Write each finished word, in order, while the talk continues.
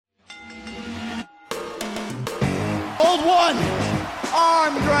hold one.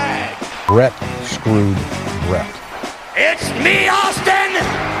 Arm drag. Brett screwed Brett. It's me, Austin.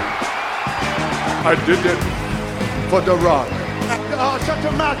 I did it for The Rock. Oh, shut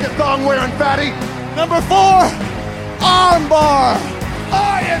your mouth, you thong-wearing fatty. Number 4, arm bar.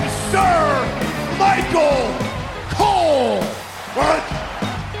 I am Sir Michael Cole. What?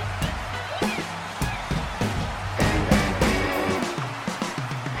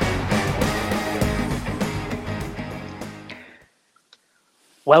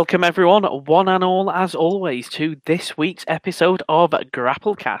 Welcome everyone, one and all, as always, to this week's episode of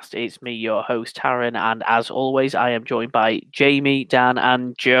Grapplecast. It's me, your host, Taryn, and as always, I am joined by Jamie, Dan,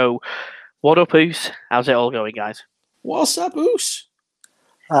 and Joe. What up, Oos? How's it all going, guys? What's up, Oos?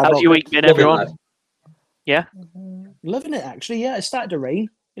 How's your week been, everyone? Yeah? Loving it, actually. Yeah, it started to rain.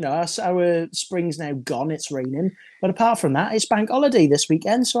 You know, our spring's now gone, it's raining. But apart from that, it's bank holiday this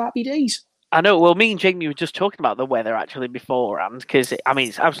weekend, so happy days. I know, well, me and Jamie were just talking about the weather actually beforehand, because,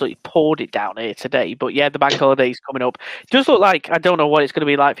 it's absolutely poured it down here today. But yeah, the bank holiday's coming up. It does look like, I don't know what it's going to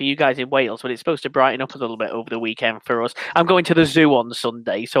be like for you guys in Wales, but it's supposed to brighten up a little bit over the weekend for us. I'm going to the zoo on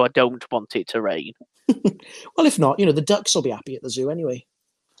Sunday, so I don't want it to rain. Well, if not, the ducks will be happy at the zoo anyway.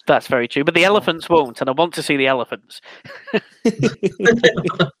 That's very true, but the elephants won't, and I want to see the elephants.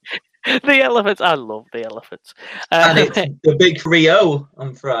 The elephants, I love the elephants. And it's the big 3-0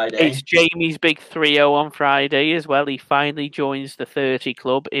 on Friday. It's Jamie's big 3-0 on Friday as well. He finally joins the 30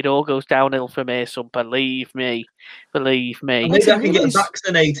 club. It all goes downhill from here, so believe me. Maybe I can get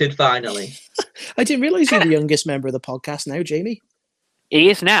vaccinated finally. I didn't realise you're the youngest member of the podcast now, Jamie. He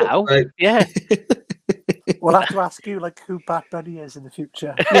is now, yeah. We'll have to ask you who Bad Bunny is in the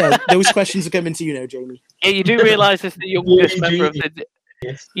future. Yeah, those questions are coming to you now, Jamie. Yeah, you do realise as the youngest member of the...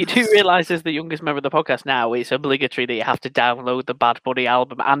 Yes. You do realise as the youngest member of the podcast now, it's obligatory that you have to download the Bad Bunny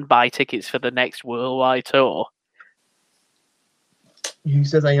album and buy tickets for the next worldwide tour. Who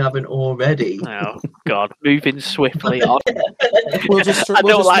says I haven't already? Oh, God. Moving swiftly on.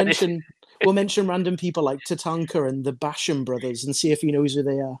 We'll mention random people like Tatanka and the Basham brothers and see if he knows who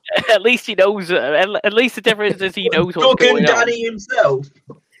they are. At least he knows. At least the difference is he knows what's going on. Danny himself.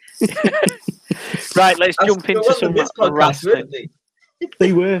 Right, let's jump into some wrestling.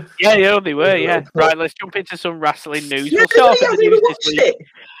 They were. Yeah, they were, yeah. Right, let's jump into some wrestling news. We'll start with the news this week.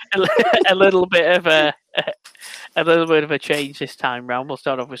 A little bit of a change this time round. We'll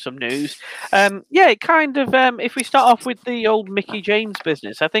start off with some news. If we start off with the old Mickie James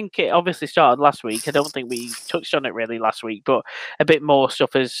business, I think it obviously started last week. I don't think we touched on it really last week, but a bit more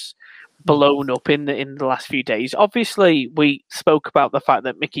stuff has blown up in the last few days. Obviously, we spoke about the fact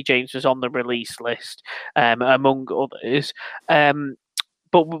that Mickie James was on the release list, among others.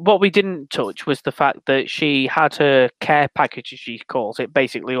 But what we didn't touch was the fact that she had her care package, as she calls it.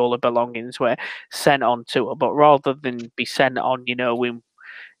 Basically, all her belongings were sent on to her. But rather than be sent on,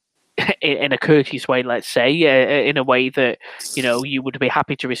 in a courteous way, let's say, in a way that, you would be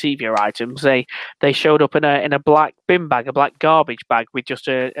happy to receive your items, they showed up in a black bin bag, a black garbage bag with just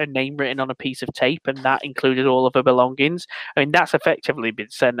a name written on a piece of tape, and that included all of her belongings. I mean, that's effectively been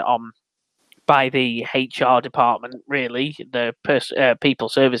sent on by the HR department, really, the people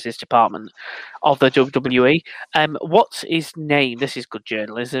services department of the WWE. What's his name? This is good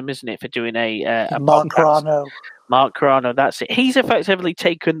journalism, isn't it, for doing a Mark podcast? Carano. Mark Carano, that's it. He's effectively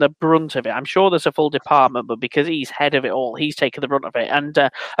taken the brunt of it. I'm sure there's a full department, but because he's head of it all, he's taken the brunt of it. And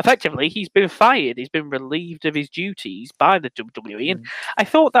effectively, he's been fired. He's been relieved of his duties by the WWE. And I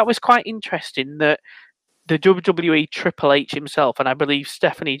thought that was quite interesting that the WWE Triple H himself, and I believe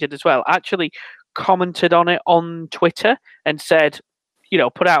Stephanie did as well, actually commented on it on Twitter and said,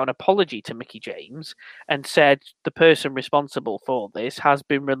 put out an apology to Mickie James and said the person responsible for this has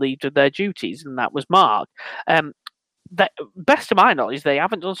been relieved of their duties, and that was Mark. That, best to my knowledge, they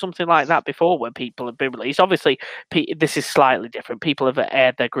haven't done something like that before when people have been released. Obviously, this is slightly different. People have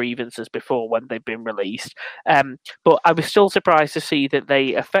aired their grievances before when they've been released. But I was still surprised to see that they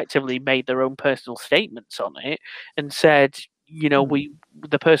effectively made their own personal statements on it and said,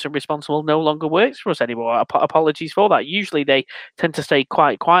 the person responsible no longer works for us anymore. Apologies for that. Usually they tend to stay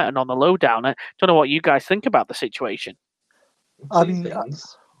quite quiet and on the lowdown. I don't know what you guys think about the situation. I mean...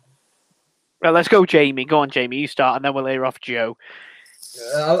 Well, let's go, Jamie. Go on, Jamie. You start, and then we'll hear off Joe.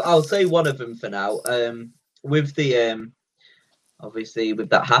 I'll say one of them for now. With the obviously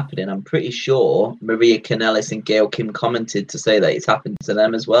with that happening, I'm pretty sure Maria Kanellis and Gail Kim commented to say that it's happened to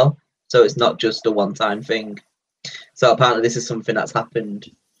them as well. So it's not just a one-time thing. So apparently this is something that's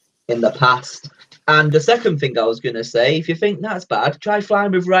happened in the past. And the second thing I was going to say, if you think that's bad, try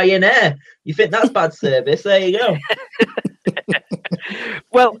flying with Ryanair. You think that's bad service? There you go.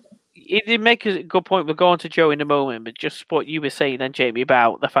 Well, it makes a good point. We'll go on to Joe in a moment, but just what you were saying then, Jamie,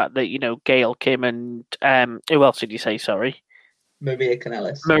 about the fact that, Gail, Kim, and who else did you say? Sorry, Maria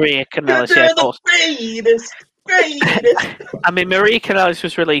Kanellis. Maria Kanellis, yeah, of course. Greatest. I mean, Maria Kanellis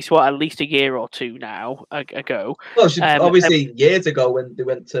was released at least a year or two now ago. Well, obviously years ago when they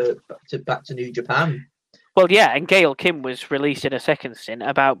went back to New Japan. Well, yeah, and Gail Kim was released in a second stint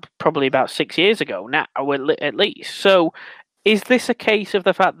probably about 6 years ago now, at least. So, is this a case of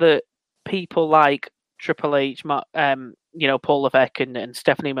the fact that people like Triple H, Paul Levesque and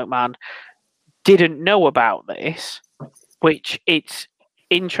Stephanie McMahon didn't know about this? Which it's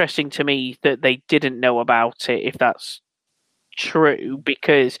interesting to me that they didn't know about it, if that's true,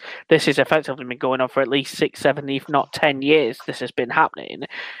 because this has effectively been going on for at least 6, 7, if not 10 years. This has been happening.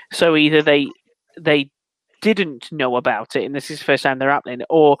 So either they didn't know about it, and this is the first time they're happening,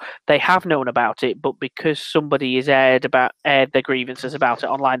 or they have known about it, but because somebody has aired their grievances about it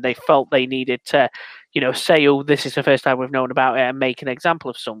online, they felt they needed to, say, "Oh, this is the first time we've known about it," and make an example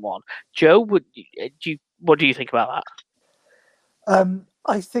of someone. Joe, what do you think about that?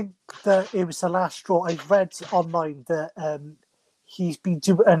 I think that it was the last straw. I've read online that he's been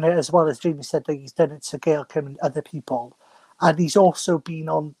doing, and as well as Jamie said, that he's done it to Gail Kim and other people. And he's also been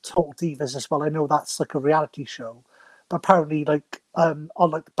on Total Divas as well. I know that's like a reality show, but apparently, on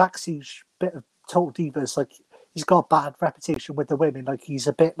the backstage bit of Total Divas, he's got a bad reputation with the women. He's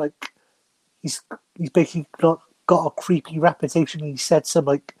a bit he's basically got a creepy reputation. He said some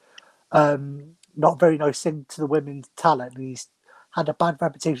not very nice thing to the women's talent. And he's had a bad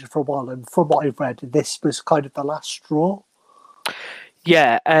reputation for a while. And from what I've read, this was kind of the last straw.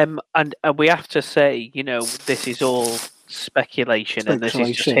 Yeah, and we have to say, this is all speculation, and this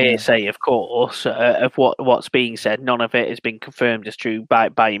is just hearsay, of course, of what's being said. None of it has been confirmed as true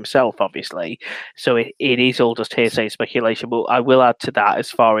by himself, obviously. So it is all just hearsay speculation. But I will add to that, as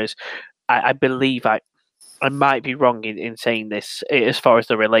far as I believe I might be wrong in saying this, as far as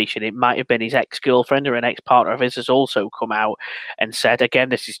the relation, it might have been his ex-girlfriend or an ex-partner of his has also come out and said, again,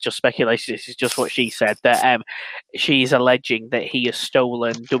 this is just speculation, this is just what she said, that she's alleging that he has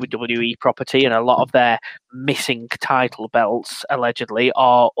stolen WWE property, and a lot of their missing title belts, allegedly,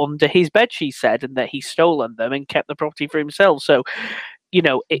 are under his bed, she said, and that he's stolen them and kept the property for himself. So,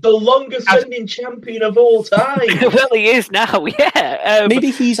 the longest reigning champion of all time. Well, he is now, yeah.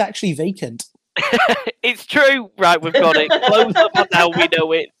 Maybe he's actually vacant. It's true, right? We've got it. Close up on now. We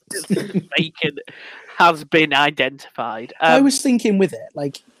know it. Vacant has been identified. I was thinking with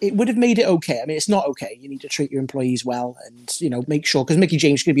it, it would have made it okay. I mean, it's not okay. You need to treat your employees well, and make sure, because Mickie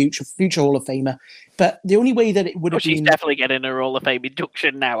James could be a future Hall of Famer. But the only way that it would have been, she's definitely getting a Hall of Fame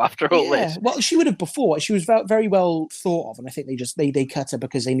induction now after all this. Well, she would have before. She was very well thought of, and I think they cut her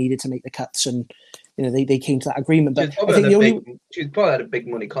because they needed to make the cuts, and they came to that agreement. But I think she's probably had a big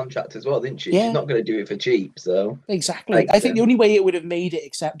money contract as well, didn't she? Yeah. She's not going to do it for cheap. So exactly. I think the only way it would have made it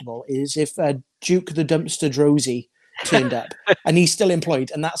acceptable is if Duke the Dumpster Drozy turned up and he's still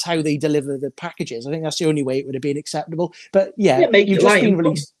employed, and that's how they deliver the packages. I think that's the only way it would have been acceptable. But you've just been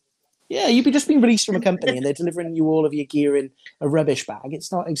released. Yeah, you've just been released from a company and they're delivering you all of your gear in a rubbish bag. It's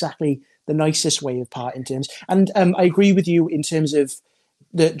not exactly the nicest way of parting terms. And I agree with you in terms of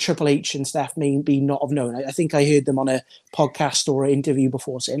the Triple H and Steph may be not have known. I think I heard them on a podcast or an interview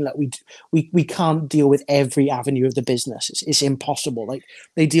before saying, look, we can't deal with every avenue of the business. It's impossible.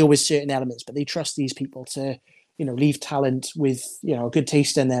 They deal with certain elements, but they trust these people to, leave talent with, a good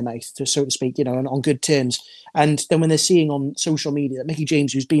taste in their mouth, so to speak, and on good terms. And then when they're seeing on social media that Mickie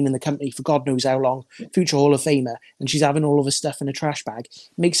James, who's been in the company for God knows how long, future Hall of Famer, and she's having all of her stuff in a trash bag,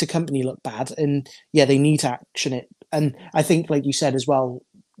 makes the company look bad. And they need to action it. And I think, like you said as well,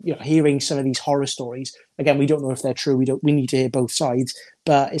 hearing some of these horror stories, again, we don't know if they're true. We need to hear both sides,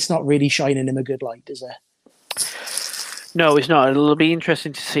 but it's not really shining in a good light, is it? No, it's not. It'll be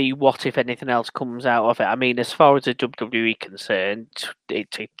interesting to see what, if anything else, comes out of it. I mean, as far as the WWE concerned,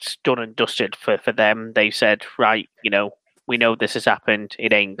 it's done and dusted for them. They said, right, we know this has happened.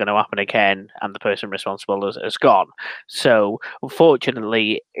 It ain't going to happen again, and the person responsible has gone. So,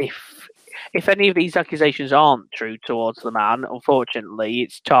 unfortunately, if any of these accusations aren't true towards the man, unfortunately,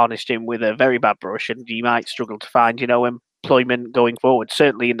 it's tarnished him with a very bad brush, and he might struggle to find, employment going forward,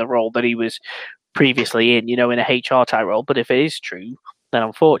 certainly in the role that he was previously in, in a HR type role. But if it is true, then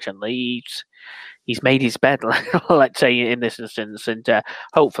unfortunately, he's made his bed, let's say, in this instance, and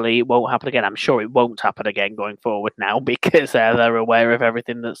hopefully it won't happen again. I'm sure it won't happen again going forward now, because they're aware of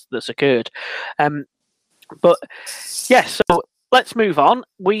everything that's occurred. But, yes, so let's move on.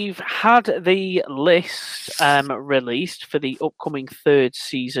 We've had the list released for the upcoming third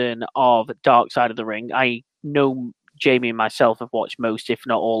season of Dark Side of the Ring. I know Jamie and myself have watched most, if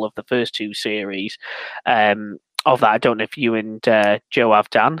not all, of the first 2 series. Of that, I don't know if you and Joe have,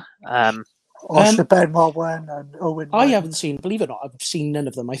 Dan. Watched the Benoit one and Owen. I haven't seen, believe it or not, I've seen none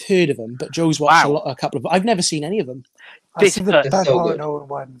of them. I've heard of them, but Joe's watched a couple of. I've never seen any of them. I've seen the so Benoit good. and Owen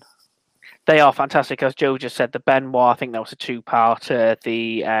one. They are fantastic, as Joe just said. The Benoit, I think that was a 2-parter.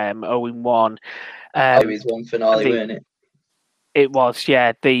 The Owen one. Series 1 finale, weren't it? It was,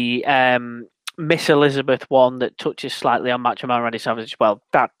 yeah. The Miss Elizabeth one that touches slightly on Macho Man Randy Savage as well.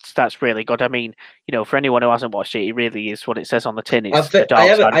 That's really good. I mean, for anyone who hasn't watched it, it really is what it says on the tin. It's the dark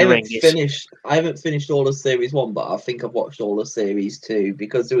side of the ring. I haven't finished all of series 1, but I think I've watched all of series 2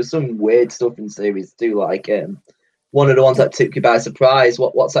 because there was some weird stuff in series 2, like one of the ones that took you by surprise.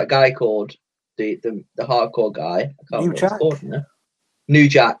 What's that guy called? The hardcore guy. I can't remember what he's called now. New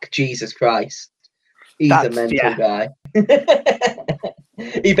Jack. Jesus Christ, he's a mental guy.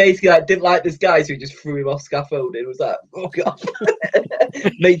 He basically didn't like this guy, so he just threw him off scaffolding. It was like, oh god,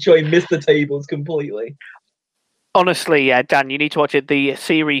 made sure he missed the tables completely. Honestly, Dan, you need to watch it. The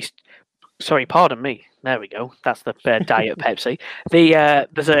series. Sorry, pardon me. There we go. That's the Diet Pepsi.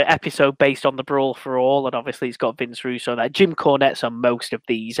 There's an episode based on the Brawl for All, and obviously it's got Vince Russo. That Jim Cornette's on most of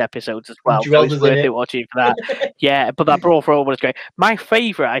these episodes as well. So it's worth it watching for that. Yeah, but that Brawl for All was great. My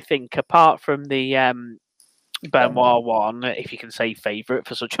favourite, I think, apart from the Benoit one, if you can say favourite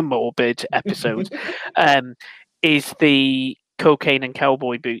for such a morbid episode, is the Cocaine and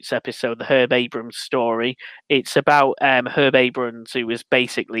Cowboy Boots episode, the Herb Abrams story. It's about Herb Abrams, who was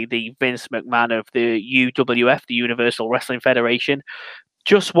basically the Vince McMahon of the UWF, the Universal Wrestling Federation.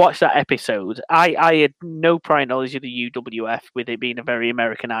 Just watch that episode. I had no prior knowledge of the UWF, with it being a very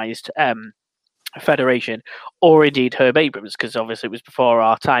Americanized federation, or indeed Herb Abrams, because obviously it was before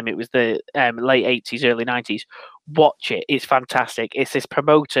our time. It was the late 80s, early 90s. Watch it. It's fantastic. It's this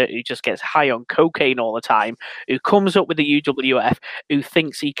promoter who just gets high on cocaine all the time, who comes up with the UWF, who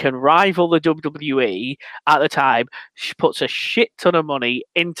thinks he can rival the WWE at the time, puts a shit ton of money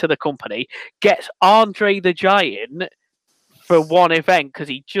into the company, gets Andre the Giant for one event because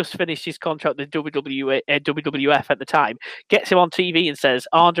he just finished his contract with WWF at the time, gets him on TV and says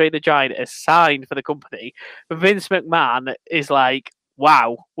Andre the Giant is signed for the company. Vince McMahon is like,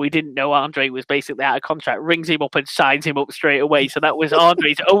 wow, we didn't know Andre was basically out of contract, rings him up and signs him up straight away. So that was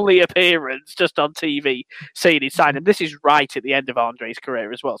Andre's only appearance just on TV saying he's signed. And this is right at the end of Andre's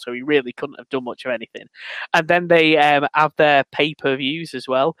career as well, so he really couldn't have done much of anything. And then they have their pay-per-views as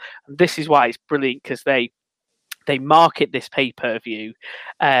well. And this is why it's brilliant, because they market this pay-per-view.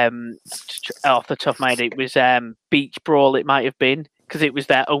 Off the top of my head, it was Beach Brawl, it might have been, because it was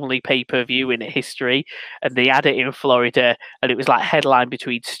their only pay-per-view in history, and they had it in Florida, and it was like headline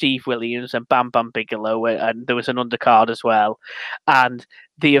between Steve Williams and Bam Bam Bigelow, and there was an undercard as well. And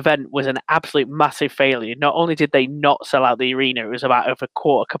the event was an absolute massive failure. Not only did they not sell out the arena, it was about over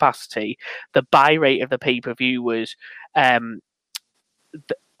quarter capacity. The buy rate of the pay-per-view was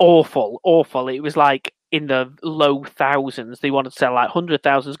awful. It was like in the low thousands. They wanted to sell like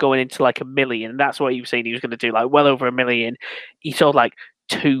 100,000 going into like 1 million. And that's what he was saying he was going to do, like well over 1 million. He sold like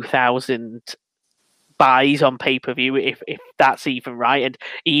 2,000 buys on pay-per-view, if that's even right. And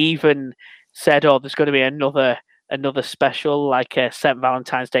he even said, oh, there's going to be another special, like a St.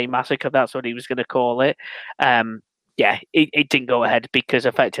 Valentine's Day Massacre. That's what he was going to call it. Yeah, it didn't go ahead because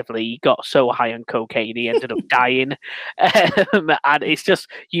effectively he got so high on cocaine he ended up dying. And it's just,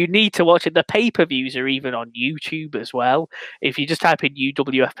 you need to watch it. The pay-per-views are even on YouTube as well. If you just type in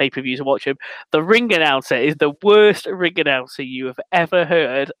UWF pay-per-views and watch them, the ring announcer is the worst ring announcer you have ever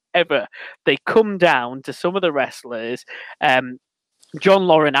heard, ever. They come down to some of the wrestlers. John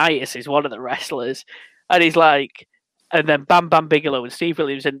Laurinaitis is one of the wrestlers, and he's like, and then Bam Bam Bigelow and Steve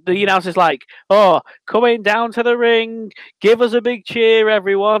Williams, and the announcer's like, oh, coming down to the ring, give us a big cheer,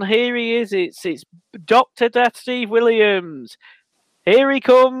 everyone. Here he is. It's Dr. Death Steve Williams. Here he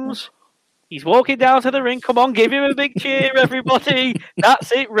comes. He's walking down to the ring. Come on, give him a big cheer, everybody.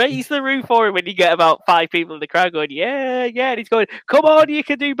 That's it. Raise the roof for him when you get about 5 people in the crowd going, yeah. And he's going, come on, you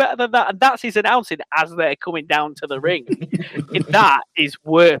can do better than that. And that's his announcing as they're coming down to the ring. That is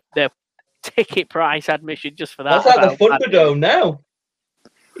worth the ticket price admission just for that. That's like the Thunderdome now.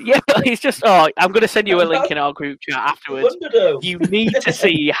 Yeah, it's just, I'm going to send you a link in our group chat afterwards. Thunderdome. You need to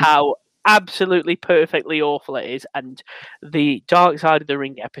see how absolutely perfectly awful it is. And the Dark Side of the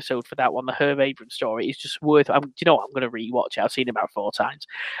Ring episode for that one, the Herb Abrams story, is just worth it. I'm going to rewatch it. I've seen it about 4 times.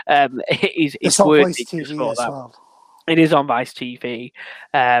 It's worth Vice it TV just for as that. well. It is on Vice TV.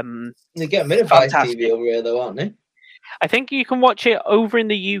 They get a bit of Vice TV over here, though, aren't they? I think you can watch it over in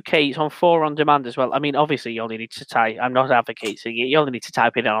the UK. It's on 4 on demand as well. I mean, obviously, you only need to type. I'm not advocating it. You only need to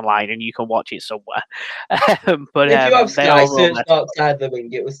type it online, and you can watch it somewhere. But If you have they Sky, all search run Dark Side of the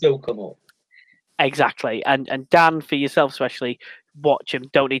Ring, it will still come up. exactly. And Dan, for yourself especially, watch them.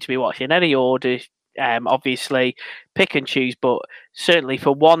 Don't need to be watching any order. Obviously, pick and choose, but certainly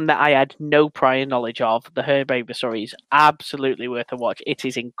for one that I had no prior knowledge of, the Herb Avery story is absolutely worth a watch. It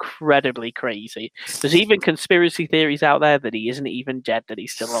is incredibly crazy. There's even conspiracy theories out there that he isn't even dead, that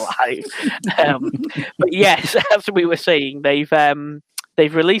he's still alive. But yes, as we were saying, they've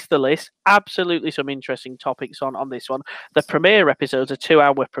released the list. Absolutely some interesting topics on this one. The premiere episode's a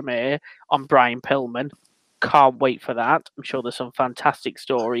 2-hour premiere on Brian Pillman. Can't wait for that. I'm sure there's some fantastic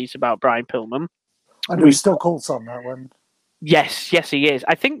stories about Brian Pillman. And he's still Colts on that one. Yes, he is.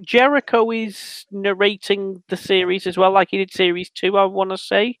 I think Jericho is narrating the series as well, like he did series 2, I want to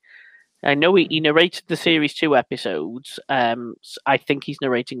say. I know he narrated the series 2 episodes. I think he's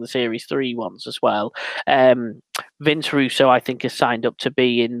narrating the series 3 ones as well. Vince Russo, I think, has signed up to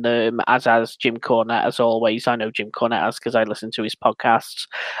be in them, as has Jim Cornette, as always. I know Jim Cornette has because I listen to his podcasts.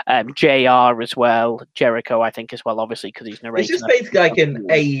 JR as well. Jericho, I think, as well, obviously, because he's narrating. It's just basically like an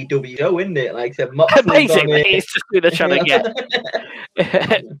AEW show, isn't it? Like, basically, it's just who they're trying to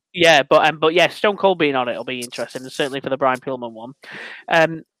get. Yeah, but yeah, Stone Cold being on it will be interesting, and certainly for the Brian Pillman one.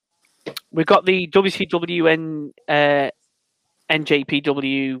 We've got the WCW and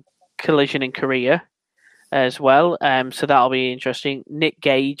NJPW Collision in Korea as well. So that'll be interesting. Nick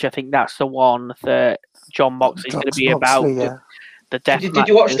Gage, I think that's the one that John Moxley's going to be about. Yeah. The death did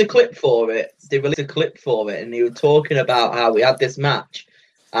you watch the clip for it? They released a clip for it, and they were talking about how we had this match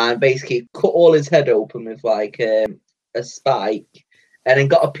and basically cut all his head open with like a spike, and then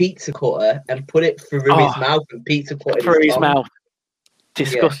got a pizza cutter and put it through his mouth and pizza cut through his mouth.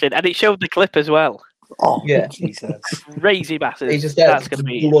 Disgusting, and it showed the clip as well. Oh, yeah, Jesus! Crazy bastards. It's just that's going to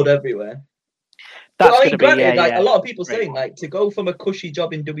be blood everywhere. That's going to be like a lot of people saying like to go from a cushy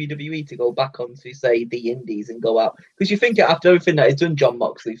job in WWE to go back onto say the Indies and go out, because you think after everything that he's done, John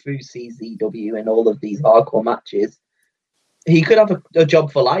Moxley through CZW and all of these hardcore matches, he could have a job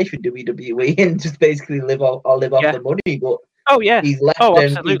for life in WWE and just basically live off the money. But he's left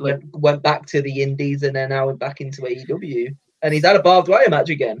and he went back to the Indies and then now back into AEW. And he's had a barbed wire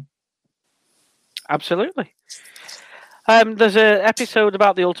match again. Absolutely. There's an episode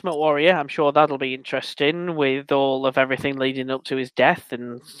about the Ultimate Warrior. I'm sure that'll be interesting with all of everything leading up to his death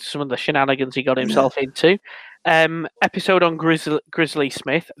and some of the shenanigans he got himself into. Episode on Grizzly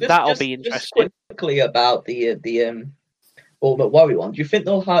Smith. That'll be interesting. Just quickly about the Ultimate Warrior one. Do you think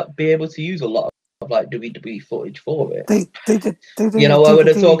they'll be able to use a lot of like WWE footage for it? They did. You know, when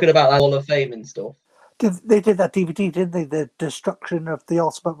they're talking about like Hall of Fame and stuff. They did that DVD, didn't they? The Destruction of the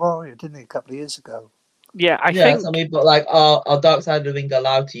Ultimate Warrior, didn't they, a couple of years ago? Yeah, I think. I mean, but like, are Dark Side of the Ring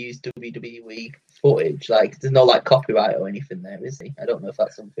allowed to use WWE footage? Like, there's no like copyright or anything there, is he? I don't know if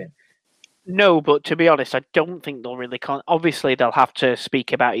that's something. No, but to be honest, I don't think they'll really. Obviously, they'll have to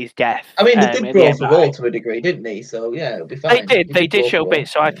speak about his death. I mean, they did Brawl for All to a degree, didn't they? So yeah, it'll be fine. They did show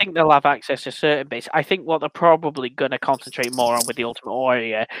bits, so I think they'll have access to certain bits. I think what they're probably going to concentrate more on with the Ultimate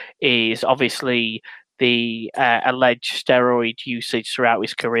Warrior is obviously the alleged steroid usage throughout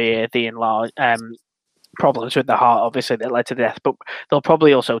his career, the problems with the heart, obviously, that led to death. But they'll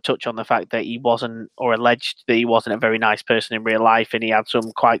probably also touch on the fact that he wasn't, or alleged that he wasn't a very nice person in real life, and he had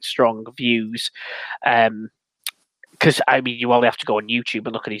some quite strong views. Because I mean, you only have to go on YouTube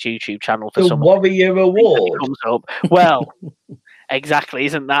and look at his YouTube channel for some Warrior Award comes up. Well, exactly,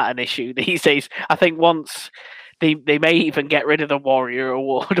 isn't that an issue these days? I think once. They may even get rid of the Warrior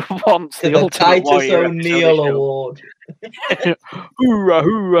Award once the Ultimate Titus Warrior O'Neil Award. Hoorah,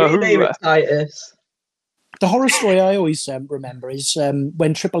 hoorah, hoorah. Titus. The horror story I always remember is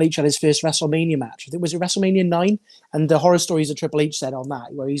when Triple H had his first WrestleMania match. I think was it WrestleMania 9, and the horror stories that Triple H said on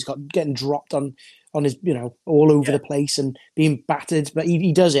that, where he's getting dropped on his, all over the place and being battered, but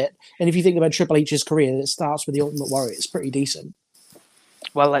he does it. And if you think about Triple H's career, it starts with the Ultimate Warrior. It's pretty decent.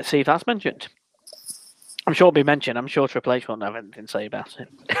 Well, let's see if that's mentioned. I'm sure it'll be mentioned. I'm sure Triple H won't have anything to say about it.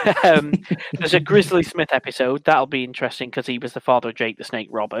 There's a Grizzly Smith episode. That'll be interesting because he was the father of Jake the Snake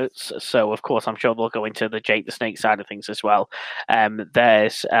Roberts. So, of course, I'm sure they'll go into the Jake the Snake side of things as well.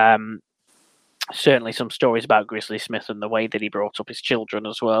 There's certainly some stories about Grizzly Smith and the way that he brought up his children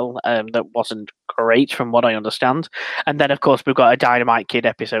as well. That wasn't great from what I understand. And then, of course, we've got a Dynamite Kid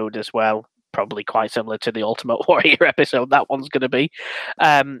episode as well. Probably quite similar to the Ultimate Warrior episode that one's going to be.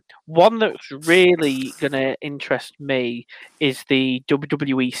 One that's really going to interest me is the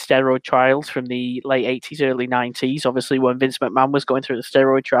WWE steroid trials from the late 80s, early 90s, obviously when Vince McMahon was going through the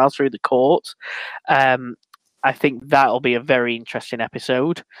steroid trials through the courts. I think that'll be a very interesting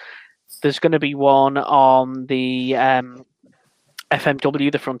episode. There's going to be one on the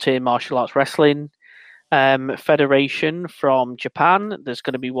FMW, the Frontier Martial Arts Wrestling Federation from Japan. There's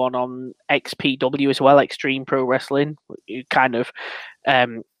going to be one on XPW as well, Extreme Pro Wrestling. It kind of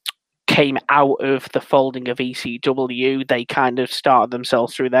came out of the folding of ECW. They kind of started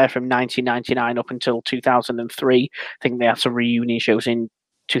themselves through there from 1999 up until 2003. I think they had some reunion shows in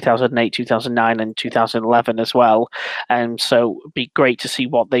 2008, 2009, and 2011 as well. And so it'd be great to see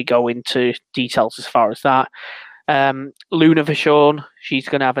what they go into details as far as that. Luna Vachon, she's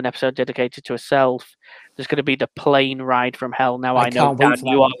going to have an episode dedicated to herself. There's going to be the plane ride from hell. Now I know, Dan,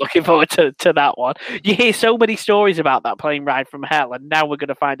 you are looking forward to that one. You hear so many stories about that plane ride from hell, and now we're going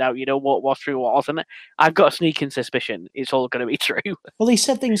to find out, what was true, what wasn't. I've got a sneaking suspicion it's all going to be true. Well, they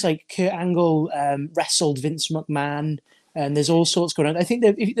said things like Kurt Angle wrestled Vince McMahon, and there's all sorts going on. I think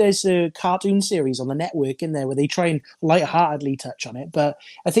there's a cartoon series on the network in there where they try and lightheartedly touch on it, but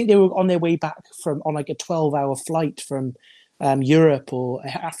I think they were on their way back on like a 12-hour flight from Europe or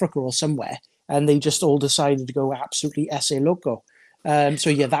Africa or somewhere, and they just all decided to go absolutely ese loco. So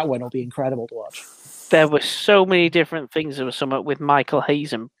yeah, that one will be incredible to watch. There were so many different things. There was something with Michael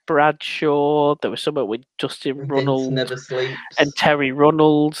Hayes and Bradshaw. There was something with Justin Runnels and Terry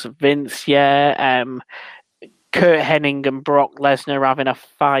Runnels, Vince, Kurt Hennig and Brock Lesnar having a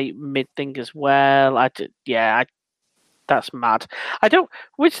fight mid-thing as well. That's mad. I don't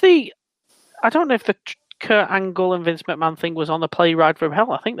know if the Kurt Angle and Vince McMahon thing was on the play ride from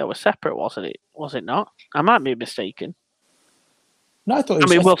hell. I think that was separate, wasn't it? Was it not? I might be mistaken. No, I thought it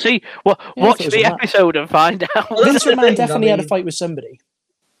was. We'll see. Well, watch the episode and find out. Well, Vince McMahon definitely had a fight with somebody.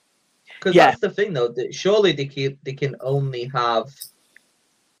 Because that's the thing, though. Surely they can only have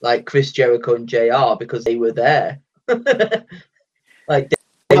like Chris Jericho and JR because they were there. Like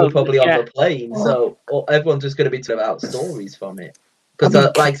they were probably on the plane, so everyone's just going to be talking about stories from it. Because,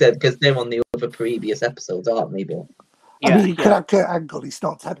 like I said, because they're on the other previous episodes, aren't they? But you could have Kurt Angle. He's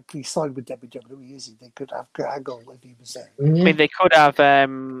not technically signed with WWE, is he? They could have Kurt Angle if he was there. I mean, they could have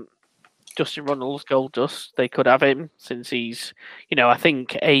Justin Runnels, Goldust. They could have him since he's, I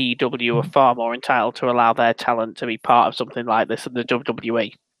think AEW are far more entitled to allow their talent to be part of something like this than the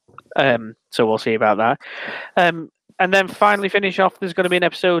WWE. So we'll see about that. And then finally finish off, there's going to be an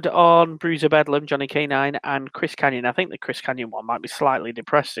episode on Bruiser Bedlam, Johnny K9, and Chris Kanyon. I think the Chris Kanyon one might be slightly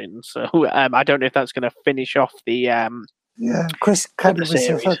depressing, so I don't know if that's going to finish off the Chris Kanyon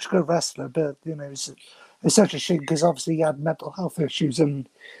was such a good wrestler, but it's such a shame because obviously he had mental health issues and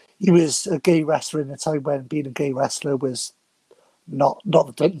he was a gay wrestler in a time when being a gay wrestler was not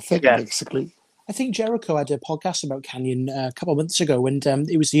the thing, basically. I think Jericho had a podcast about Kanyon a couple of months ago, and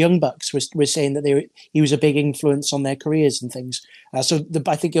it was the Young Bucks were saying that he was a big influence on their careers and things. I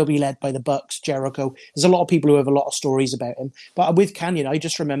think he'll be led by the Bucks, Jericho. There's a lot of people who have a lot of stories about him. But with Kanyon, I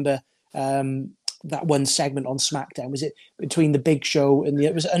just remember that one segment on SmackDown. Was it between the Big Show and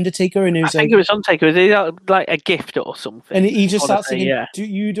it was Undertaker? And it was it was Undertaker. Was it like a gift or something? And he just starts singing,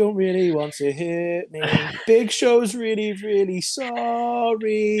 you don't really want to hit me. Big Show's really, really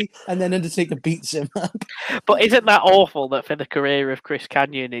sorry. And then Undertaker beats him up. But isn't that awful that for the career of Chris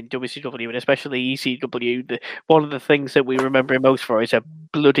Kanyon in WCW and especially ECW, one of the things that we remember him most for is a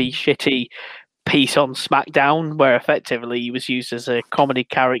bloody shitty piece on SmackDown where effectively he was used as a comedy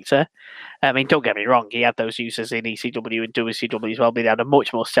character. I mean, don't get me wrong, he had those uses in ECW and WCW as well, but he had a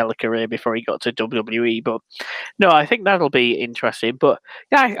much more stellar career before he got to WWE. But no, I think that'll be interesting. But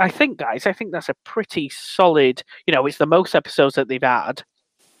yeah, I think that's a pretty solid, it's the most episodes that they've had,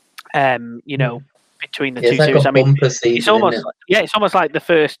 between the two series. I mean, it's almost like the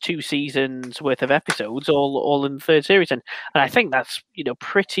first 2 seasons worth of episodes all in the third series. And I think that's,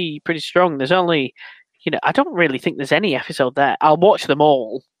 pretty strong. There's only, I don't really think there's any episode there. I'll watch them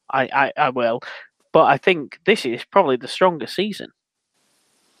all. I will, but I think this is probably the strongest season.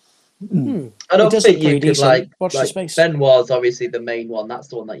 I don't think you could watch the space. Benoit's obviously the main one. That's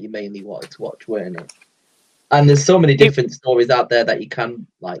the one that you mainly wanted to watch, weren't it? And there's so many different stories out there that you can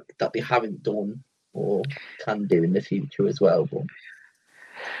that they haven't done or can do in the future as well. But...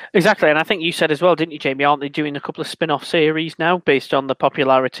 Exactly, and I think you said as well, didn't you, Jamie? Aren't they doing a couple of spin-off series now based on the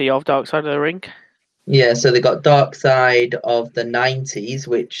popularity of Dark Side of the Ring? Yeah, so they got Dark Side of the 90s,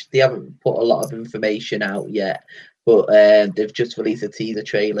 which they haven't put a lot of information out yet, but they've just released a teaser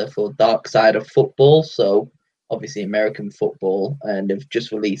trailer for Dark Side of Football, so obviously American football, and they've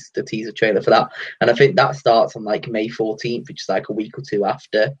just released a teaser trailer for that. And I think that starts on May 14th, which is a week or two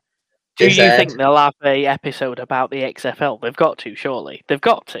after. Do you think they'll have a episode about the XFL? They've got to, surely. They've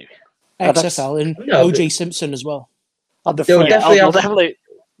got to. XFL and O.J. Simpson as well. There'll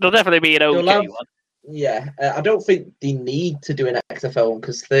definitely be an OK one. Yeah, I don't think they need to do an XFL one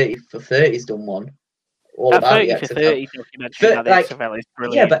because 30 for 30's done one. All That about the 30 for XFL. 30 documentary about the Like, XFL is yeah,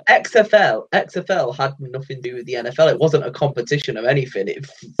 brilliant. but XFL had nothing to do with the NFL. It wasn't a competition or anything. It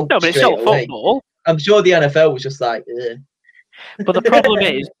No, but it's straight not away. football. I'm sure the NFL was just like, But the problem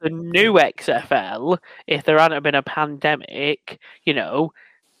is the new XFL, if there hadn't been a pandemic, you know,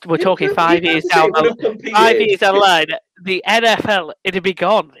 we're talking 5 years down the 5 years down the line, the NFL, it'd be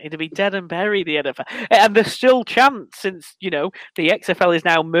gone. It'd be dead and buried, the NFL. And there's still chance since, you know, the XFL is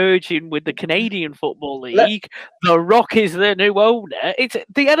now merging with the Canadian Football League. The Rock is the new owner. The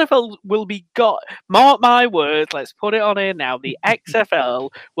NFL will be got. Mark my words, let's put it on here now. The XFL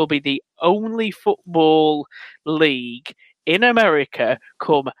will be the only football league in America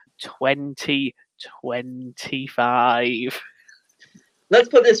come 2025. Let's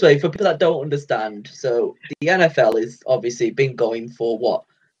put it this way, for people that don't understand. So the NFL is obviously been going for what?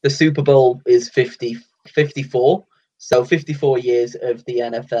 The Super Bowl is 54. So 54 years of the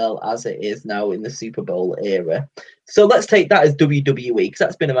NFL as it is now in the Super Bowl era. So let's take that as WWE, because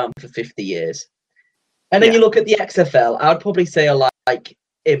that's been around for 50 years. And then you look at the XFL, I'd probably say like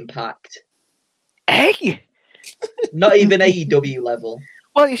Impact. Hey! Not even AEW level.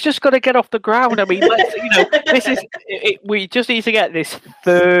 Well, it's just got to get off the ground. I mean, this is we just need to get this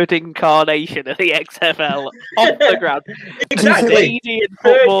third incarnation of the XFL off the ground. Exactly. Canadian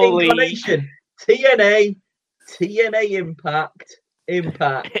Third Football League. incarnation. TNA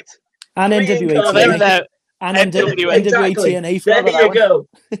Impact. And Three NWA incarnations. And NWA. NWA TNA. There you go.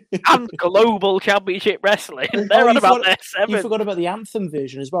 And Global Championship Wrestling. Oh, They're on you about forgot- their You seventh. forgot about the Anthem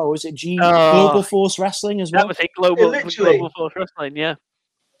version as well. Was it Oh. Global Force Wrestling as well? That was it. Global Literally. Force Wrestling, yeah.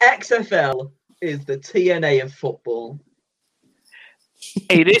 XFL is the TNA of football.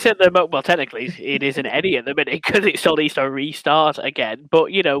 It isn't well, technically, it isn't any at the minute because it still needs to restart again.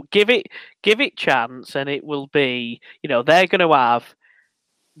 But you know, give it chance, and it will be. You know, they're going to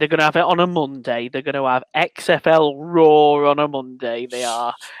have it on a Monday. They're going to have XFL Raw on a Monday. They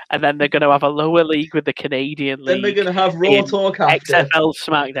are, and then they're going to have a lower league with the Canadian league. Then they're going to have Raw in talk after. XFL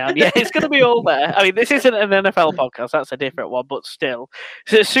SmackDown. Yeah, it's going to be all there. I mean, this isn't an NFL podcast. That's a different one, but still.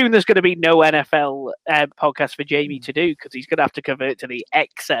 So soon there's going to be no NFL podcast for Jamie to do because he's going to have to convert to the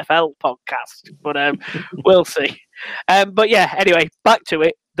XFL podcast. But we'll see. But yeah, anyway, back to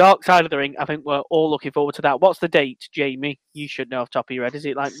it. Dark Side of the Ring. I think we're all looking forward to that. What's the date, Jamie? You should know off the top of your head. Is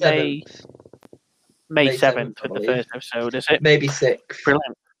it like May 7th with the first episode, is it? Maybe 6th.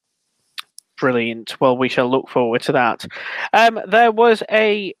 Brilliant. Well, we shall look forward to that. There was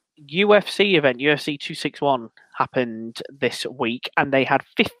a UFC event, UFC 261, happened this week, and they had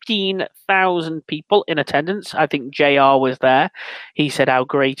 15,000 people in attendance. I think JR was there. He said how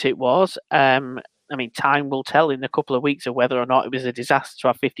great it was. I mean, time will tell in a couple of weeks of whether or not it was a disaster to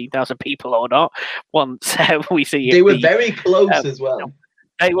have 15,000 people or not. Once we see it. They were very close as well.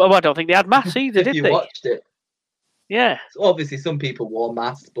 I don't think they had masks either, did you they? watched it. Yeah. So obviously, some people wore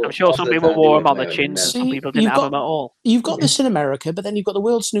masks, but I'm sure some people wore them on the chin. Some people didn't have them at all. You've got this in America, but then you've got the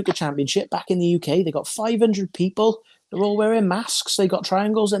World Snooker Championship back in the UK. They got 500 people. They're all wearing masks. They got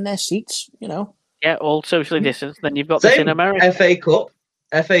triangles in their seats. You know. Yeah, all socially distanced. Then you've got this in America.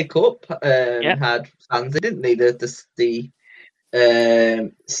 FA Cup had fans, didn't they? The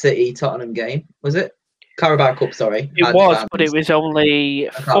City Tottenham game, was it? Carabao Cup, sorry. It was, fans. But it was only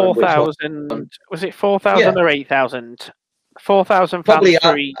 4,000. Was it 4,000 or 8,000? 4,000 fans.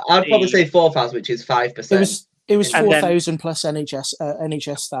 I'd probably say 4,000, which is 5%. It was 4,000 plus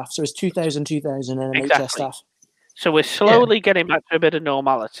NHS staff, so it was 2,000 and NHS staff. So we're slowly getting back to a bit of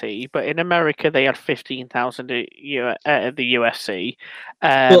normality, but in America they had 15,000 at the UFC.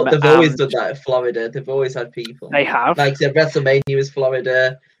 But they've always done that in Florida. They've always had people. They have. Like I said, WrestleMania is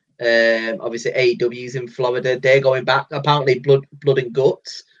Florida. Obviously AEW's in Florida. They're going back. Apparently Blood and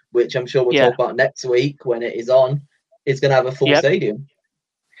Guts, which I'm sure we'll talk about next week when it is on, is going to have a full stadium.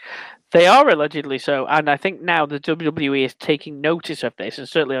 They are allegedly so, and I think now the WWE is taking notice of this, and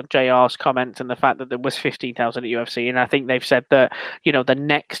certainly on JR's comments and the fact that there was 15,000 at UFC, and I think they've said that, you know, the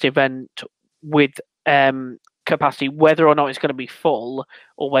next event with capacity, whether or not it's going to be full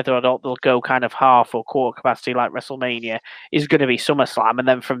or whether or not they'll go kind of half or quarter capacity like WrestleMania, is going to be SummerSlam, and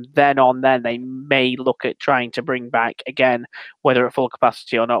then from then on, they may look at trying to bring back again, whether at full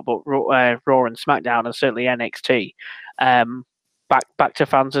capacity or not, but Raw and SmackDown and certainly NXT. Back to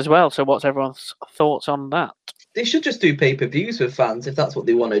fans as well. So what's everyone's thoughts on that? They should just do pay-per-views with fans if that's what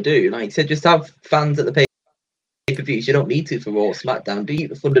they want to do. Like I said, just have fans at the pay-per-views. You don't need to for Raw SmackDown. Do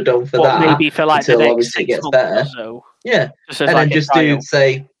the Thunderdome for that. Maybe for like the next obviously 6 gets months better. Or so. Yeah. Just and then just do,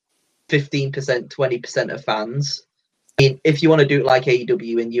 say, 15%, 20% of fans mean, if you want to do it like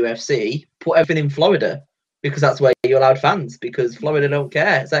AEW and UFC, put everything in Florida because that's where you're allowed fans. Because Florida don't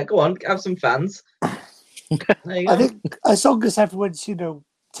care. It's like, go on, have some fans. There you go. I think as long as everyone's,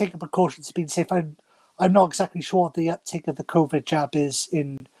 taking precautions to be safe, I'm not exactly sure what the uptake of the COVID jab is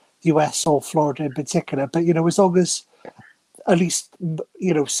in the US or Florida in particular, but as long as at least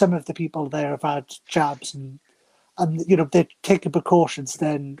some of the people there have had jabs and they're taking precautions,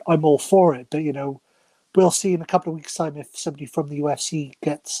 then I'm all for it. But we'll see in a couple of weeks' time if somebody from the UFC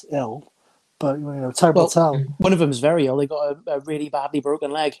gets ill. But time will tell. One of them is very ill. They got a really badly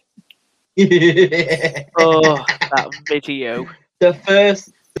broken leg. Oh, that video. The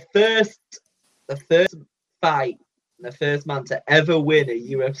first fight, the first man to ever win a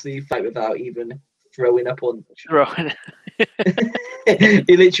UFC fight without even throwing a punch. Right.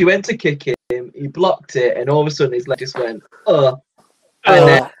 He literally went to kick him, he blocked it, and all of a sudden his leg just went, and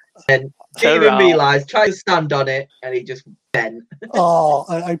then didn't even realise, tried to stand on it, and he just bent.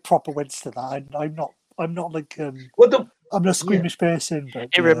 I proper winced to that. I'm not like I'm not a squeamish person, but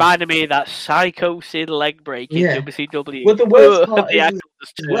it reminded me of that Psycho Sid leg break in WCW. Well, the worst part is as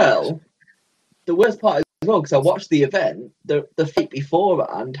well, because I watched the event, the fight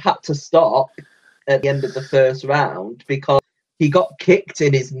beforehand had to stop at the end of the first round because he got kicked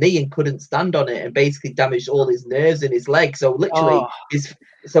in his knee and couldn't stand on it and basically damaged all his nerves in his leg. So literally,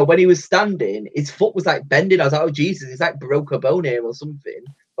 so when he was standing, his foot was like bending. I was like, oh Jesus, he's like broke a bone here or something.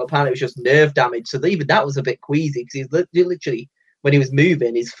 But apparently it was just nerve damage. So even that was a bit queasy because he's literally, when he was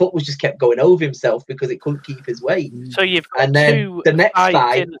moving, his foot was just kept going over himself because it couldn't keep his weight. So you've got and then the next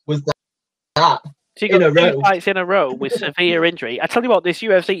fight was that. So you got two fights in a row with severe injury. I tell you what, this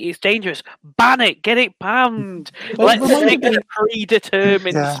UFC is dangerous. Ban it, get it banned. Let's make it a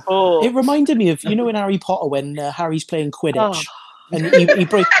predetermined sport. It reminded me of in Harry Potter when Harry's playing Quidditch. And he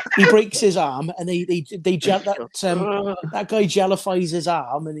breaks his arm, and that guy jellifies his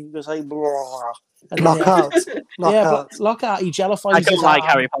arm, and he goes like, Lockhart. Lockhart. He jellifies. I don't his like arm.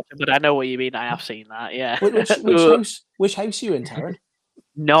 Harry Potter, but I know what you mean. I have seen that. Yeah. Which house are you in, Taryn?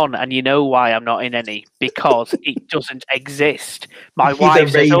 None, and you know why I'm not in any? Because it doesn't exist. My He's wife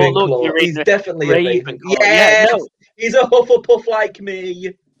a says, "Oh look, Ravenclaw. you're He's definitely a Ravenclaw." Yeah, no. He's a Hufflepuff like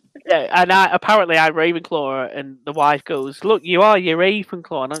me. Yeah, and apparently I'm Ravenclaw, and the wife goes, "Look, you're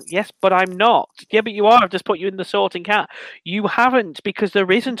Ravenclaw." And yes, but I'm not. Yeah, but you are. I've just put you in the sorting cat. You haven't, because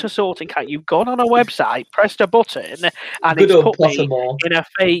there isn't a sorting cat. You've gone on a website, pressed a button, and it's put me in a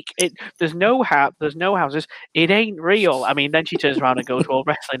fake. There's no hat. There's no houses. It ain't real. I mean, then she turns around and goes, "Well,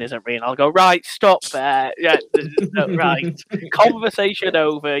 wrestling isn't real." I'll go, "Right, stop there. Yeah, no, right. Conversation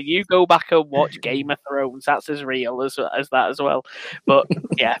over. You go back and watch Game of Thrones. That's as real as that as well." But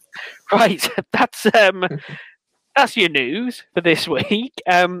yeah. Right, that's your news for this week.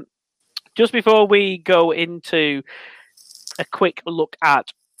 Just before we go into a quick look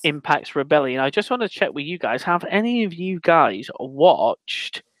at Impact's Rebellion, I just want to check with you guys. Have any of you guys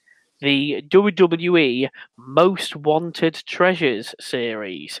watched the WWE Most Wanted Treasures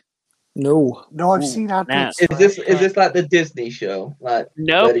series? No, I've seen adverts. Is this like the Disney show? Like,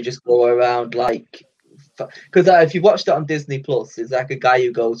 no, where they just go around like. Because if you watched it on Disney Plus, it's like a guy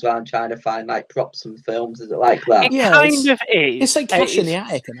who goes around trying to find like props and films. Is it like that? It kind of is. It's like Cash in the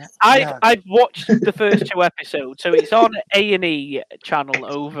Attic, isn't it? I've watched the first two episodes, so it's on A&E channel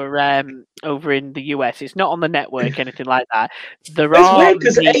over in the US. It's not on the network, anything like that. There it's weird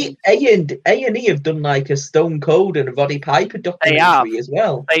because A&E have done like a Stone Cold and a Roddy Piper documentary as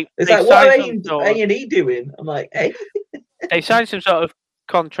well. It's like, what are A&E doing? I'm like, hey. They signed some sort of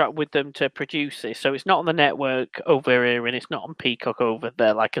contract with them to produce this, so it's not on the network over here, and it's not on Peacock over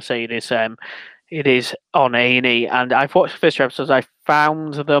there. Like I say, it is on A&E, and I've watched the first two episodes. I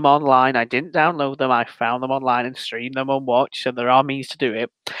found them online. I didn't download them. I found them online and streamed them on Watch, and there are means to do it.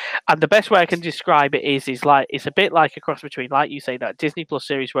 And the best way I can describe it is like it's a bit like a cross between, like you say, that Disney Plus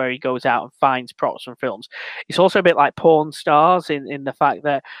series where he goes out and finds props from films. It's also a bit like Porn Stars in the fact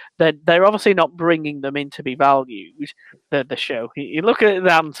that they're obviously not bringing them in to be valued. The show. You look at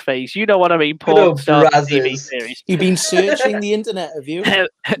Dan's face, you know what I mean. Porn Stars TV series. You've been searching the internet, have you?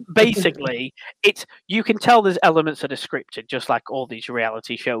 Basically, you can tell there's elements that are scripted, just like all these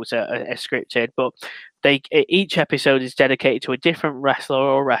reality shows are scripted, but each episode is dedicated to a different wrestler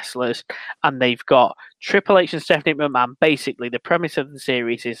or wrestlers, and they've got Triple H and Stephanie McMahon. Basically, the premise of the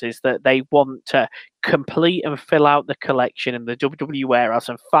series is that they want to complete and fill out the collection in the WWE warehouse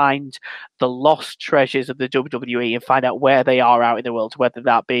and find the lost treasures of the WWE and find out where they are out in the world, whether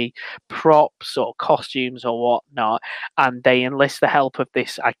that be props or costumes or whatnot. And they enlist the help of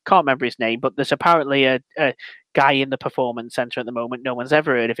this, I can't remember his name, but there's apparently a guy in the performance center at the moment. No one's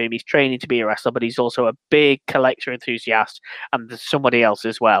ever heard of him. He's training to be a wrestler, but he's also a big collector enthusiast, and there's somebody else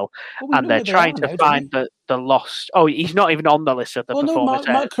as well. Well, And they're trying to find the lost. Oh, he's not even on the list of the performers.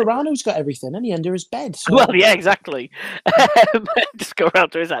 Mark Carano's got everything, and he under his bed. So. Well, yeah, exactly. Just go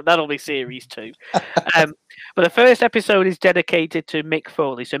around to his. That'll be series 2. But the first episode is dedicated to Mick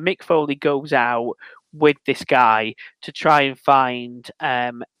Foley. So Mick Foley goes out with this guy to try and find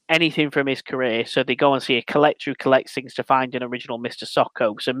anything from his career. So they go and see a collector who collects things to find an original Mr.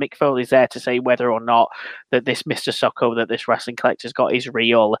 Socko. So Mick Foley's there to say whether or not that this Mr. Socko that this wrestling collector's got is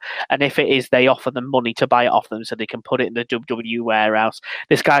real. And if it is, they offer them money to buy it off them so they can put it in the WWE warehouse.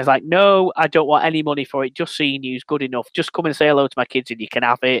 This guy's like, no, I don't want any money for it. Just seeing you's good enough. Just come and say hello to my kids and you can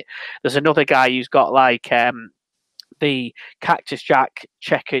have it. There's another guy who's got like the Cactus Jack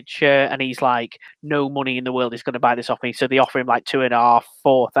checkered shirt, and he's like, no money in the world is going to buy this off me. So they offer him like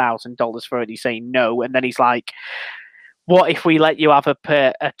 $2,500-$4,000 for it. He's saying no, and then he's like, what if we let you have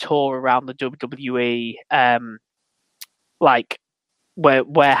a tour around the WWE like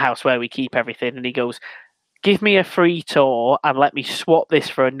warehouse where we keep everything? And he goes, give me a free tour and let me swap this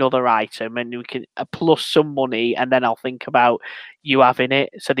for another item, and we can plus some money, and then I'll think about you having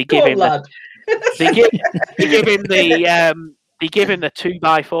it. So they give him they give him the